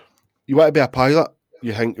 you want to be a pilot,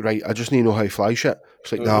 you think, right, I just need to know how to fly shit.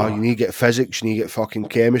 It's like, nah, you need to get physics, you need to get fucking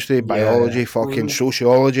chemistry, biology, fucking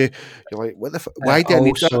sociology. You're like, what the why do I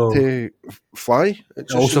need that to fly?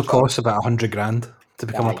 It also costs about $100,000 to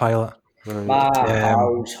become a pilot. My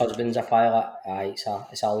pals, husband's a pilot. It's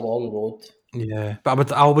a long road. Yeah,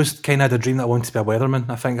 but I always kind of had a dream that I wanted to be a weatherman.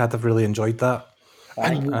 I think I'd have really enjoyed that.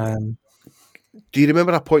 Do you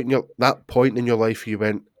remember that point in your life where you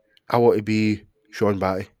went, I want to be Sean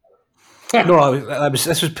Batty? No,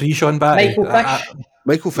 this was pre-Sean Batty.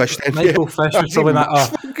 Michael Fish. Michael Fish was probably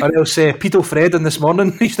or else Peter Fred in This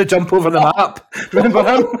Morning. He used to jump over the map. Remember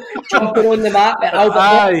him? Jumping on the map at Albert.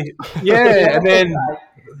 Aye, yeah, and then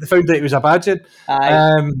they found out he was a badger.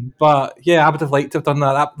 But yeah, I would have liked to have done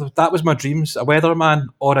that. That was my dreams, a weatherman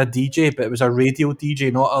or a DJ, but it was a radio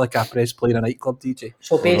DJ, not like a press play in a nightclub DJ.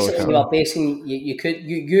 So basically, you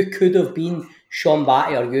could have been Sean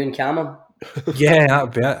Batty or Ewan Cameron. Yeah,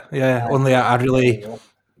 that'd be it. Yeah, only a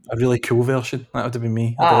really cool version. That would have been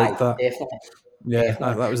me. I'd like that. Definitely. Yeah,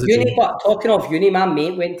 definitely. That was the uni. dream. But talking of uni, my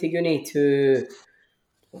mate went to uni to,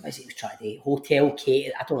 what was it he was trying to do? Hotel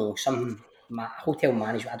cater, I don't know, some hotel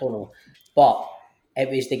management, I don't know. But it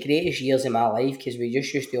was the greatest years of my life because we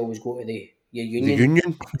just used to always go to your union. The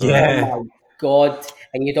union? Yeah. Oh my God.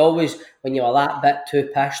 And you'd always, when you were that bit too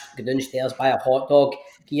pissed, go downstairs, buy a hot dog,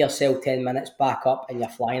 give yourself 10 minutes, back up, and you're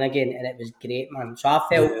flying again. And it was great, man. So I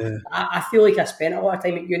felt, I feel like I spent a lot of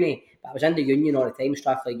time at uni, but I was in the union all the time,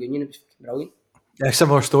 Strathclyde Union. It was brilliant. Yeah,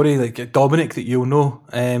 similar story. Like Dominic, that you'll know,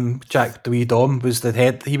 Jack, the wee Dom, was the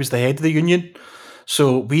head. He was the head of the union.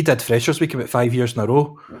 So we did Freshers Week about 5 years in a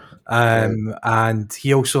row. And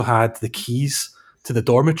he also had the keys to the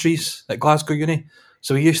dormitories at Glasgow Uni.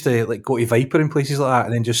 So we used to go to Viper and places like that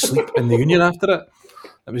and then just sleep in the union after it.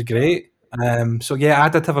 It was great. So yeah, I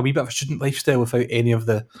did have a wee bit of a student lifestyle without any of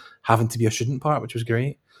the having to be a student part, which was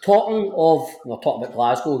great. Talking about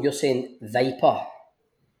Glasgow, you're saying Viper.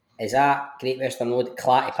 Is that Great Western Road,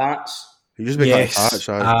 Clatty Pats? He used to be Clatty Pats,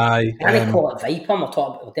 aye. I call it Viper.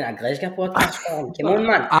 We're doing a Glasgow podcast. Come on,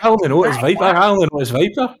 man. I only know it's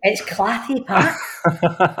Viper. It's Clatty Pats.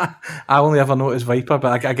 I only ever know it's Viper,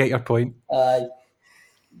 but I get your point. I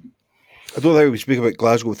don't think we speak about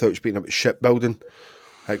Glasgow without speaking about shipbuilding.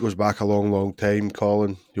 It goes back a long, long time,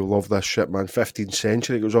 Colin. You'll love this shit, man. 15th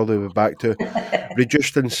century, it goes all the way back to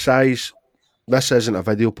reduced in size. This isn't a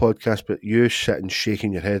video podcast, but you sitting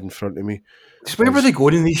shaking your head in front of me. Where were they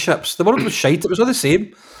going in these ships? The world was shite. It was all the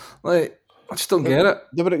same. I just don't get it.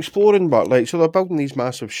 They were exploring, but so they're building these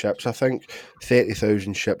massive ships. I think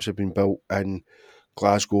 30,000 ships have been built in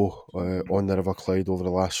Glasgow on the River Clyde over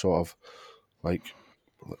the last sort of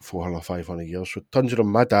like 400 or 500 years. So tons of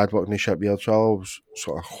them. My dad worked in the shipyard, so I always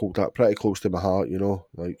sort of hold that pretty close to my heart, you know.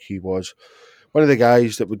 Like, he was one of the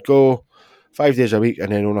guys that would go 5 days a week,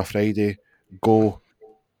 and then on a Friday, go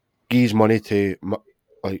give his money to my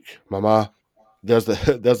ma. There's the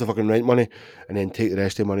fucking rent money, and then take the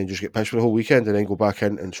rest of the money and just get pissed for the whole weekend, and then go back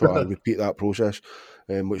in and sort of repeat that process,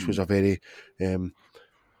 which was a very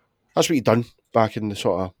that's what he done back in the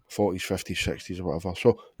sort of 40s, 50s, 60s or whatever.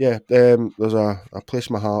 So yeah, there's a place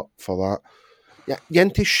in my heart for that. Yeah, you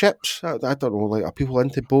into ships? I don't know. Like, are people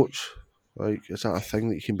into boats? Like, is that a thing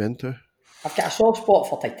that you can be into? I've got a soft spot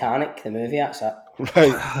for Titanic, the movie. That's it.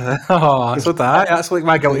 Right. Oh, so that's like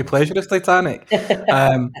my guilty pleasure is Titanic.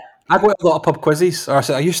 I go to a lot of pub quizzes, or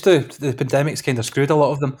I used to. The pandemic's kind of screwed a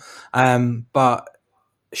lot of them. But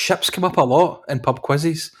ships come up a lot in pub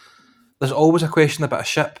quizzes. There's always a question about a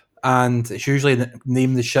ship, and it's usually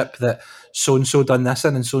name the ship that so and so done this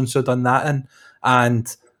in and so done that in.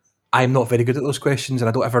 And I'm not very good at those questions, and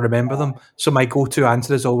I don't ever remember them. So my go-to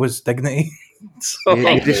answer is always Dignity. So,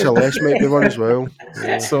 Yeah, Lady Celeste might be one as well.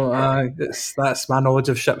 Yeah. So that's my knowledge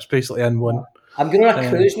of ships basically in one. I'm going on a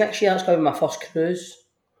cruise next year. That's going to be my first cruise.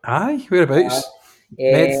 Aye, whereabouts?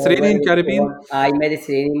 Mediterranean, Caribbean? Aye,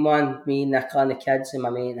 Mediterranean one. Me, Nicola and the kids and my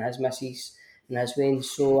mate and his missus and his Wayne.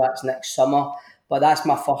 So that's next summer. But that's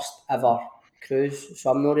my first ever cruise.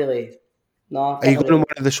 So I'm not really... No. Are you going on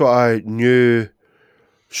one of the sort of new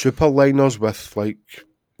super liners with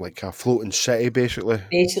like a floating city, basically?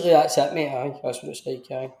 Basically, that's it, mate. Aye, that's what it's like,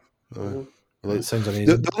 aye. That sounds amazing.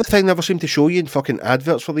 The only thing they never seem to show you in fucking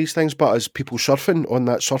adverts for these things, but is people surfing on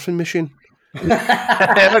that surfing machine. And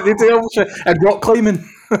rock climbing.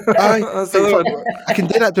 Aye, I can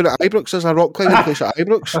do that down at Ibrox. There's a rock climbing place at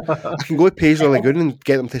Ibrox. I can go to Paisley Lagoon and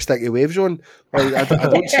get them to stick your waves on. Like, I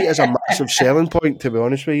don't see it as a massive selling point, to be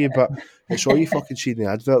honest with you, but it's all you fucking see in the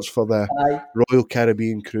adverts for the Royal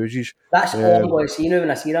Caribbean cruises. That's all I'm going to see now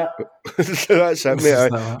when I see that. That's it, mate.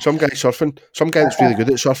 Aye. Some guy surfing. Some guy that's really good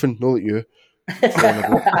at surfing, not like you.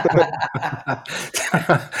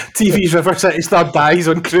 TV's River City star dies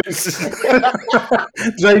on cruise.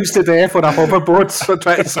 Drives to death on a hoverboard for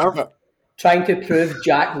trying to surf. Trying to prove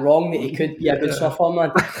Jack wrong that he could be a good surfer,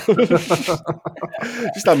 man.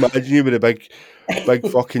 Just imagine you with a big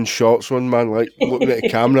fucking shots on, man, like looking at the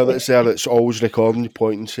camera that's there, that's always recording,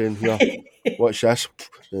 pointing, saying, "Here, watch this."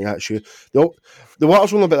 And that's you. The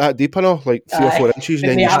water's only about that deep, I know, like 3 or 4 inches,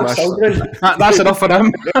 and then you smash. That's enough for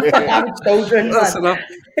him. That's enough.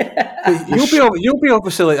 You'll be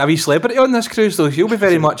obviously like a wee celebrity on this cruise, though. You'll be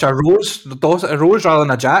very much a Rose rather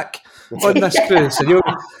than a Jack on this cruise. So you're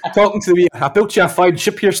talking to the wee, I built you a fine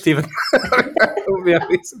ship here, Stephen. It'll be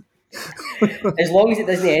amazing. As long as it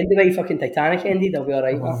doesn't end the way fucking Titanic ended, I'll be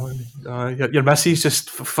alright. Your missus just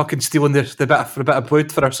fucking stealing the bit of wood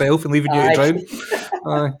for herself and leaving you to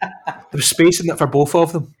drown. There's space in it for both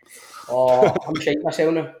of them. Oh, I'm shaking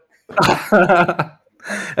myself now.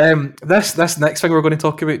 This next thing we're going to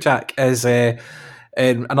talk about, Jack, is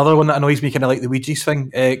another one that annoys me, kind of like the Ouija's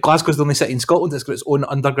thing. Glasgow's the only city in Scotland that's got its own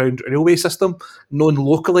underground railway system, known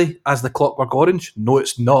locally as the Clockwork Orange. No,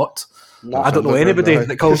 it's not. I don't know anybody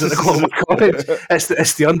that calls it the Clockwork Orange.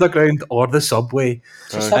 It's the underground or the subway.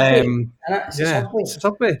 It's a subway. It's a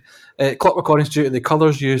subway. Clockwork Orange due to the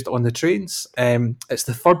colours used on the trains. It's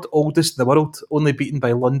the third oldest in the world, only beaten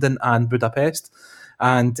by London and Budapest.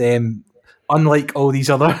 And unlike all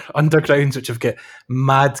these other undergrounds, which have got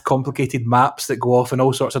mad, complicated maps that go off in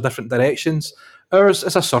all sorts of different directions, ours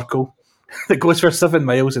is a circle that goes for 7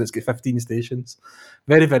 miles and it's got 15 stations.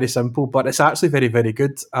 Very, very simple, but it's actually very, very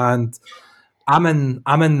good. And I'm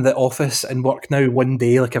in the office and work now one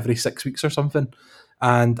day, like every 6 weeks or something.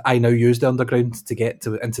 And I now use the underground to get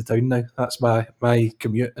into town now. That's my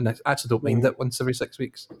commute, and I actually don't mind it once every 6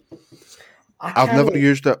 weeks. I've never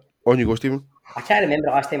used it. On you go, Stephen. I can't remember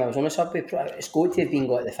the last time I was on a subway. It's got to have been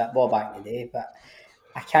got to the football back in the day, but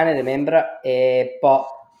I can't remember it. But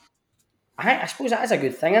I suppose that is a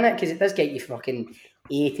good thing, isn't it? Because it does get you fucking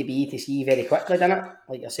A to B to C very quickly, doesn't it?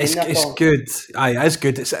 Like you're saying, it's good. Aye, it is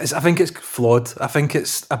good. I think it's flawed. I think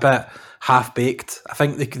it's a bit half baked. I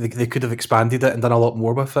think they could have expanded it and done a lot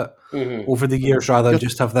more with it over the years, rather than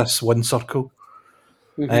just have this one circle.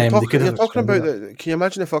 You're talking about can you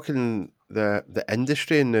imagine the fucking the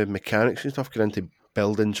industry and the mechanics and stuff going into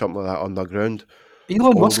building something like that underground?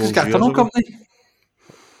 Elon Musk has got a tunnel company.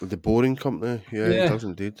 The Boring Company, yeah, he does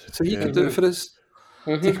indeed. So he could do it for us.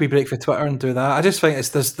 Take a wee break for Twitter and do that. I just think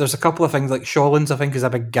there's a couple of things like Shawlands. I think is a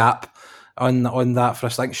big gap on that for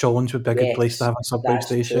us. I think Shawlands would be a good place to have a subway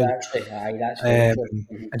station. True, actually. Aye, that's true.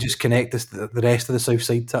 And just connect the rest of the south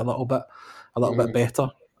side to it a little bit better.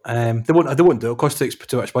 They won't do it. It costs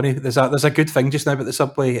too much money. There's a good thing just now about the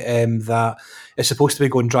subway that it's supposed to be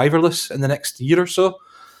going driverless in the next year or so.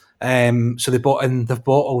 So they've bought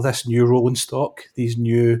all this new rolling stock, these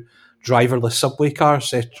new driverless subway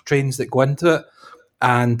cars, trains that go into it.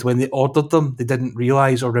 And when they ordered them, they didn't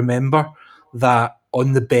realise or remember that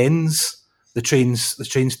on the bends, the trains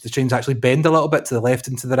actually bend a little bit to the left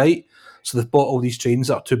and to the right. So they've bought all these trains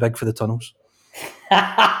that are too big for the tunnels.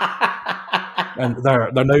 And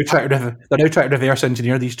they're now trying to reverse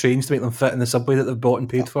engineer these trains to make them fit in the subway that they've bought and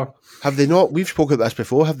paid for. Have they not? We've spoken about this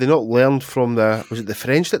before. Have they not learned from was it the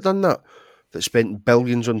French that done that? That spent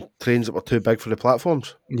billions on trains that were too big for the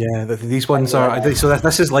platforms. Yeah, these ones are. So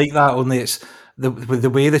this is like that. Only it's the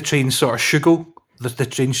way the trains sort of shuggle. The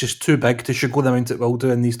train's just too big to shuggle the amount it will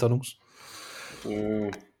do in these tunnels.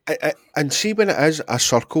 And see, when it is a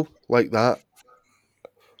circle like that,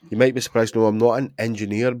 you might be surprised. No, I'm not an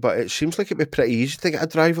engineer, but it seems like it'd be pretty easy to get a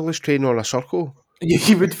driverless train on a circle.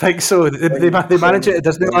 You would think so. They manage it at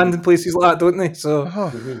Disneyland and places like that, don't they? So,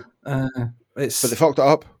 but they fucked it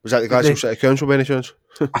up. Was that the Glasgow City Council, by any chance?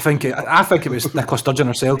 I think it was Nicola Sturgeon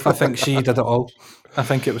herself. I think she did it all. I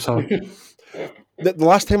think it was her. The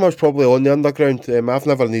last time I was probably on the underground, I've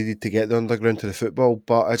never needed to get the underground to the football,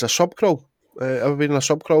 but as a sub crawl, ever been in a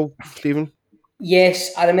sub crawl, Stephen?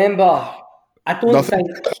 Yes, I remember. I don't think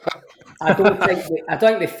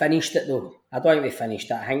we finished it though. I don't think we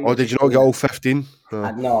finished it. I think. Oh, did you not get all 15?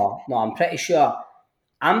 No, I'm pretty sure.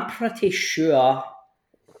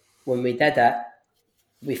 When we did it,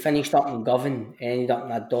 we finished up in Govan, ended up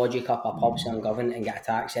in a dodgy couple of pubs in Govan, and got a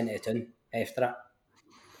taxi into town after it.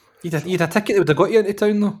 You'd a ticket that would have got you into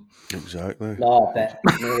town though. Exactly. No, but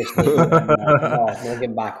no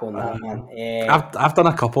getting back on that, man. I've done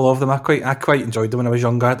a couple of them. I quite enjoyed them when I was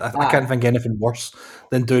younger. I can't think of anything worse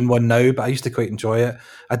than doing one now, but I used to quite enjoy it.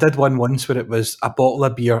 I did one once where it was a bottle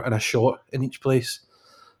of beer and a shot in each place,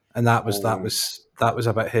 and that was a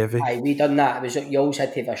bit heavy. Aye, we done that. It was you always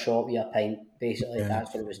had to have a shot with your pint. Basically,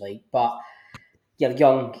 that's what it was like. But you're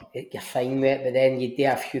young, you're fine with it. But then you do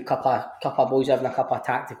a couple of boys having a couple of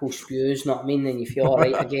tactical spews. Know what I mean? And you feel all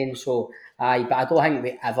right again. So but I don't think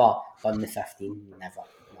we ever done the 15. Never.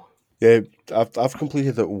 No. Yeah, I've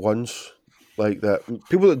completed it once. Like that.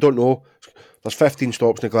 People that don't know, there's 15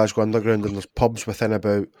 stops in the Glasgow Underground, and there's pubs within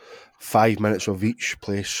about 5 minutes of each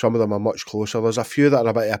place. Some of them are much closer. There's a few that are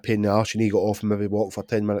a bit of a pain in the arse. You need to get off and maybe walk for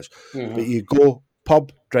 10 minutes. Mm-hmm. But you go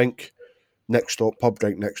pub, drink, next stop, pub,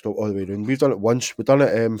 drink, next stop, all the way around. We've done it once. We've done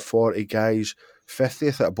it for a guy's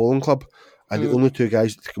 50th at a bowling club, and the only two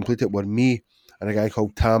guys to complete it were me and a guy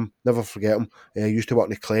called Tam. Never forget him. He used to work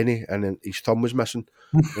in the Clenny, and his thumb was missing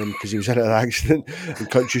because he was in an accident. And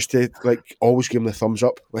Cunts used to always give him the thumbs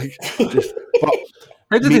up. But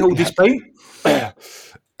how did he hold his pint?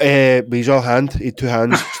 He's all hand. He had two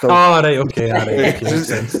hands still. Oh, right, okay. Makes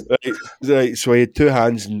sense. Right, so he had two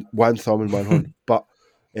hands and one thumb and one hand. But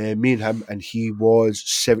me and him, and he was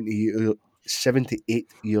 78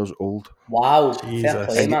 years old. Wow, fair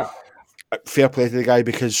play, man. Fair play to the guy,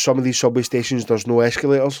 because some of these subway stations, there's no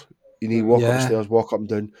escalators. You need to walk up the stairs, walk up and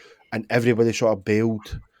down, and everybody sort of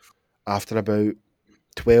bailed after about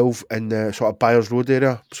 12 in the sort of Byers Road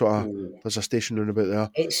area. There's a station round about there.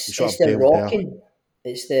 It's the rocking.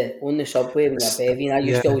 There. It's on the subway when you're bevying. I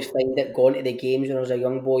used to always find it going to the games when I was a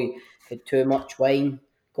young boy, had too much wine,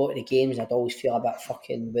 go to the games, I'd always feel a bit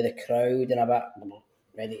fucking with the crowd and a bit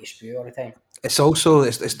ready to spew all the time. It's also,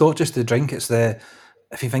 it's not just the drink, it's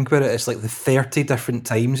if you think about it, it's like the 30 different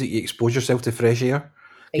times that you expose yourself to fresh air.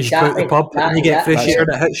 Exactly. You go out the pub and you get fresh air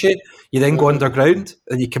that hits you. You then go underground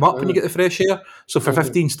and you come up and you get the fresh air. So for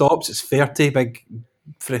 15 stops, it's 30 big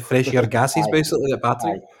fresh air gases basically that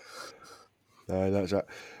batter you. That's it.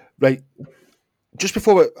 Right. Just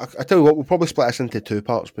before I tell you what, we'll probably split this into two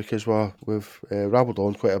parts because we've rabbled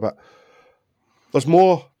on quite a bit. There's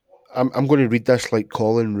more. I'm going to read this like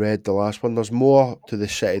Colin read the last one. There's more to the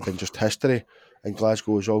city than just history, and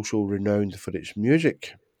Glasgow is also renowned for its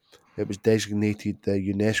music. It was designated the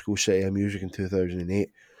UNESCO City of Music in 2008.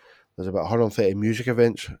 There's about 130 music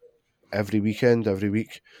events every weekend, every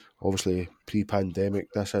week. Obviously, pre-pandemic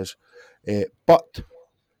this is. But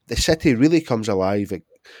the city really comes alive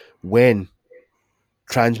when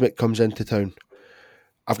Transmit comes into town.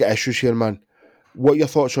 I've got issues here, man. What are your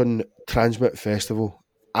thoughts on Transmit Festival?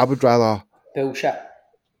 I would rather... Bullshit.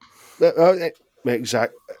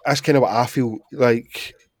 Exactly. That's kind of what I feel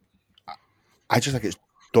like. I just think it's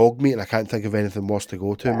dog meat and I can't think of anything worse to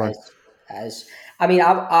go to, man. It is. I mean,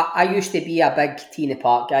 I used to be a big Teena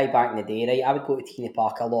Park guy back in the day, right? I would go to Teena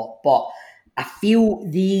Park a lot, but I feel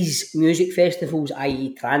these music festivals,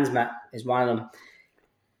 i.e. Transmit, is one of them.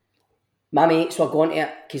 My mates were going to it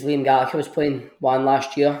because Liam Gallagher was playing one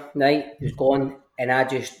last year, right? He was gone, and I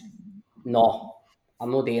just, no,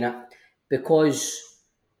 I'm not doing it. Because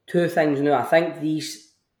two things now, I think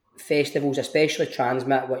these festivals, especially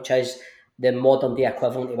Transmit, which is the modern day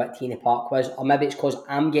equivalent of what Teenie Park was, or maybe it's because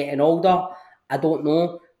I'm getting older, I don't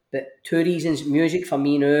know, but two reasons. Music for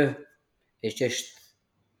me now is just,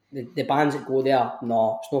 the bands that go there,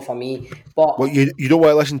 no, it's not for me. But Well, you don't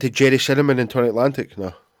want to listen to Jerry Cinnamon and Tony Atlantic,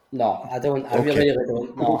 no? no, I don't. I Okay. really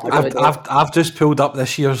don't. No, I really don't. I've just pulled up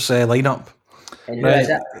this year's lineup. And who is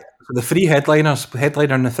it? So the three headliners,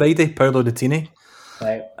 headliner on the Friday, Paolo Nutini.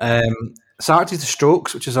 Right. Saturday's the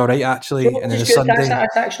Strokes, which is all right actually, and then the Just good. Sunday,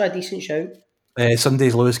 That's actually a decent shout.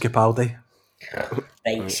 Sunday's Lewis Capaldi.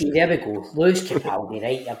 Right, see, there we go. Lewis Capaldi,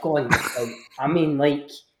 right? You're going. Like, I mean, like,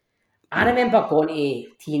 I remember going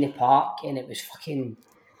to Teenie Park and it was fucking.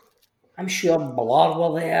 I'm sure Blur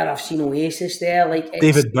were there. I've seen Oasis there. Like, it's,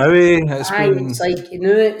 David Bowie. it's like, you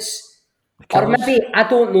know, it's. Or maybe, I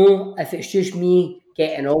don't know if it's just me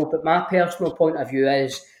getting old, but my personal point of view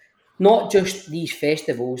is not just these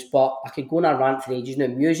festivals, but I could go on a rant for ages now.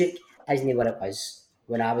 Music isn't what it was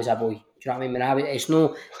when I was a boy. Do you know what I mean? When I was, it's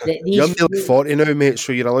no. You're nearly 40 now, mate,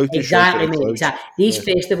 so you're allowed to exactly, shout mate. at the Exactly. These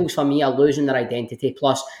festivals for me are losing their identity.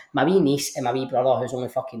 Plus, my wee niece and my wee brother, who's only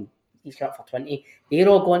fucking, he's got for 20, they're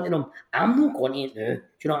all going to them. I'm not going to it now. Do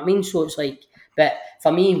you know what I mean? So it's like, but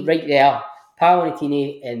for me, right there, Paolo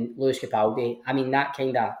Nutini and Lewis Capaldi, I mean, that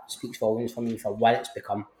kind of speaks volumes for me for what it's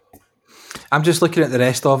become. I'm just looking at the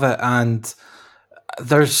rest of it, and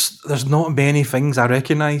there's not many things I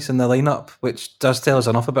recognise in the lineup, which does tell us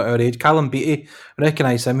enough about our age. Callum Beattie,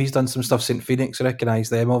 recognise him. He's done some stuff. St Phoenix, recognise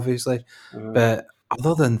them, obviously. But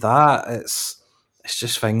other than that, it's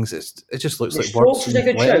just things. It just looks like words. Strokes is a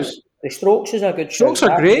good shout. The Strokes is a good shout. Strokes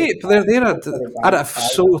are great. I have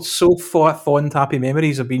so fond, happy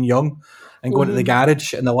memories of being young and going to the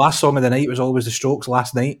garage. And the last song of the night was always the Strokes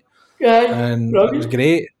last night. Yeah, and it was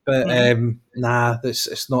great, but nah,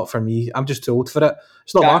 it's not for me. I'm just too old for it.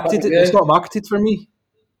 It's not marketed. It's not marketed for me.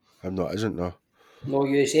 I'm not, isn't no. No,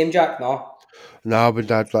 you the same, Jack? No. No, but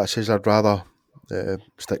Dad like says I'd rather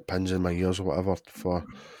stick pins in my ears or whatever for.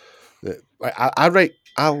 I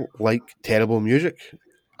like terrible music,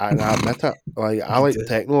 and I admit it. Like I like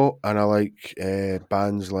techno, and I like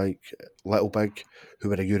bands like Little Big, who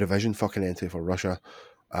were a Eurovision fucking entry for Russia,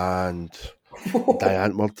 and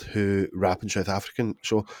Diane Antwoord, who rap in South African.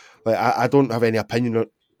 So, like, I don't have any opinion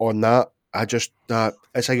on that. I just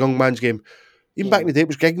it's a young man's game. Even back in the day, it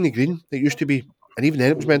was Gig in the Green. It used to be, and even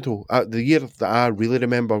then it was mental. The year that I really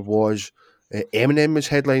remember was Eminem was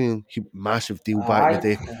headlining. Massive deal back in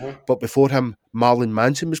the day. But before him, Marilyn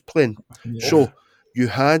Manson was playing. Yeah. So you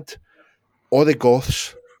had all the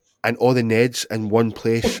goths and all the Neds in one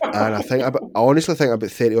place, and I honestly think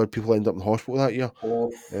about 30 odd people ended up in hospital that year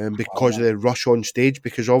because of the rush on stage.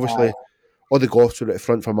 Because obviously, all the goths were at the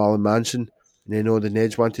front for Marilyn Manson, and then all the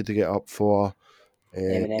Neds wanted to get up for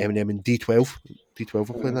Eminem and D12. D12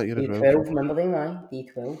 were playing that year as well. D12, remember them,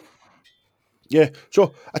 D12. Yeah.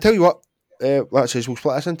 So I tell you what, like I says, we'll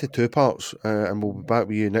split this into two parts, and we'll be back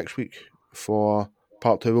with you next week for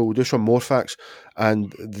part two. We'll do some more facts,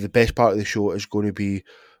 and the best part of the show is going to be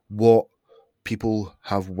what people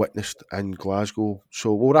have witnessed in Glasgow.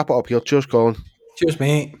 So we'll wrap it up here. Cheers, Colin. Cheers,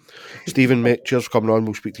 mate. Stephen, mate, cheers for coming on.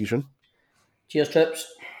 We'll speak to you soon. Cheers,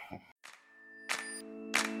 trips.